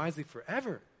live wisely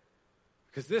forever.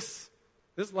 Because this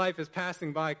life is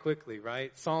passing by quickly,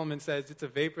 right? Solomon says, it's a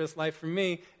vaporous life for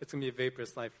me. It's going to be a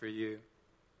vaporous life for you.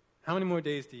 How many more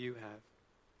days do you have?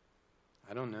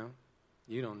 I don't know.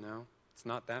 You don't know. It's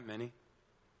not that many.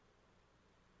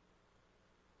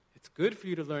 It's good for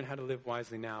you to learn how to live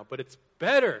wisely now, but it's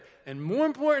better and more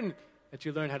important that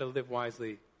you learn how to live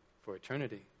wisely for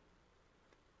eternity.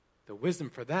 The wisdom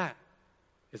for that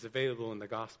is available in the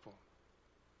gospel.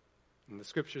 And the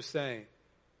scriptures say,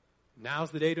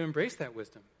 now's the day to embrace that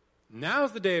wisdom.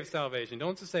 Now's the day of salvation.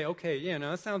 Don't just say, okay, yeah,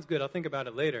 no, that sounds good. I'll think about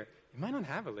it later. You might not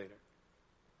have it later.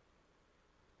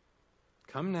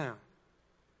 Come now.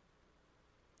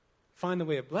 Find the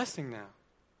way of blessing now.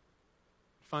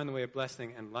 Find the way of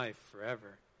blessing and life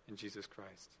forever in Jesus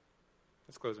Christ.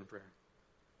 Let's close in prayer.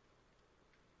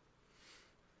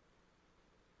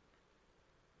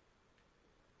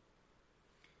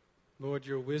 Lord,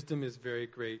 your wisdom is very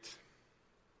great.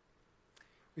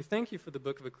 We thank you for the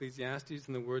book of Ecclesiastes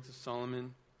and the words of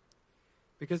Solomon,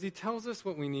 because he tells us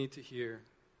what we need to hear.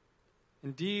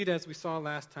 Indeed, as we saw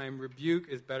last time, rebuke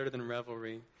is better than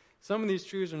revelry. Some of these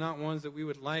truths are not ones that we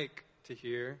would like to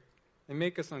hear. They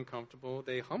make us uncomfortable.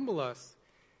 They humble us,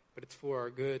 but it's for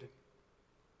our good.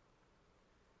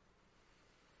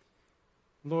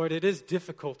 Lord, it is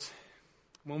difficult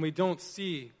when we don't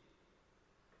see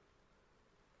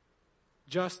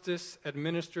justice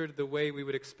administered the way we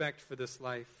would expect for this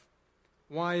life.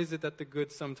 Why is it that the good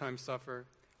sometimes suffer?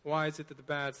 Why is it that the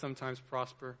bad sometimes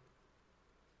prosper?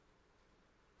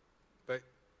 But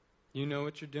you know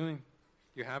what you're doing.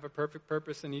 You have a perfect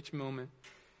purpose in each moment.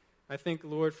 I thank,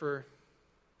 Lord, for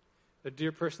the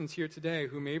dear persons here today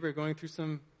who maybe are going through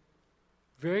some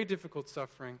very difficult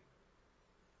suffering,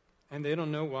 and they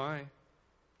don't know why.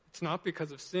 It's not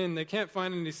because of sin. They can't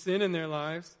find any sin in their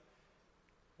lives.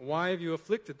 Why have you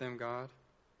afflicted them, God?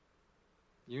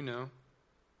 You know.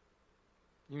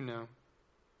 You know.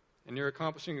 And you're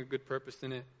accomplishing a good purpose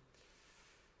in it.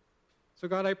 So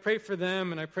God, I pray for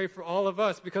them and I pray for all of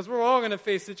us, because we're all going to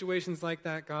face situations like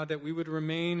that, God, that we would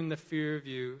remain in the fear of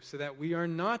you so that we are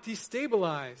not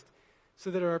destabilized,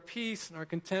 so that our peace and our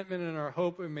contentment and our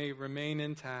hope may remain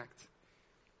intact.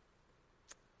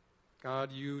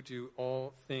 God, you do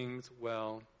all things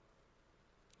well.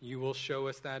 You will show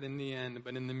us that in the end,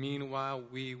 but in the meanwhile,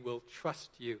 we will trust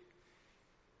you.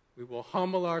 We will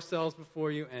humble ourselves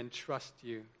before you and trust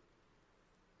you.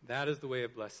 That is the way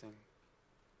of blessing.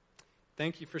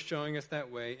 Thank you for showing us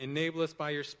that way. Enable us by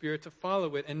your Spirit to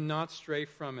follow it and not stray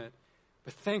from it.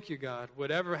 But thank you, God,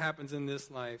 whatever happens in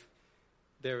this life,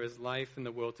 there is life in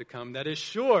the world to come. That is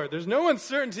sure. There's no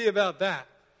uncertainty about that.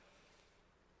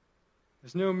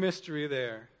 There's no mystery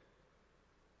there.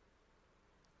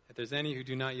 If there's any who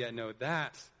do not yet know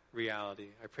that reality,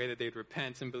 I pray that they'd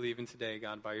repent and believe in today,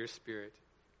 God, by your Spirit.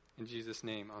 In Jesus'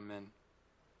 name, amen.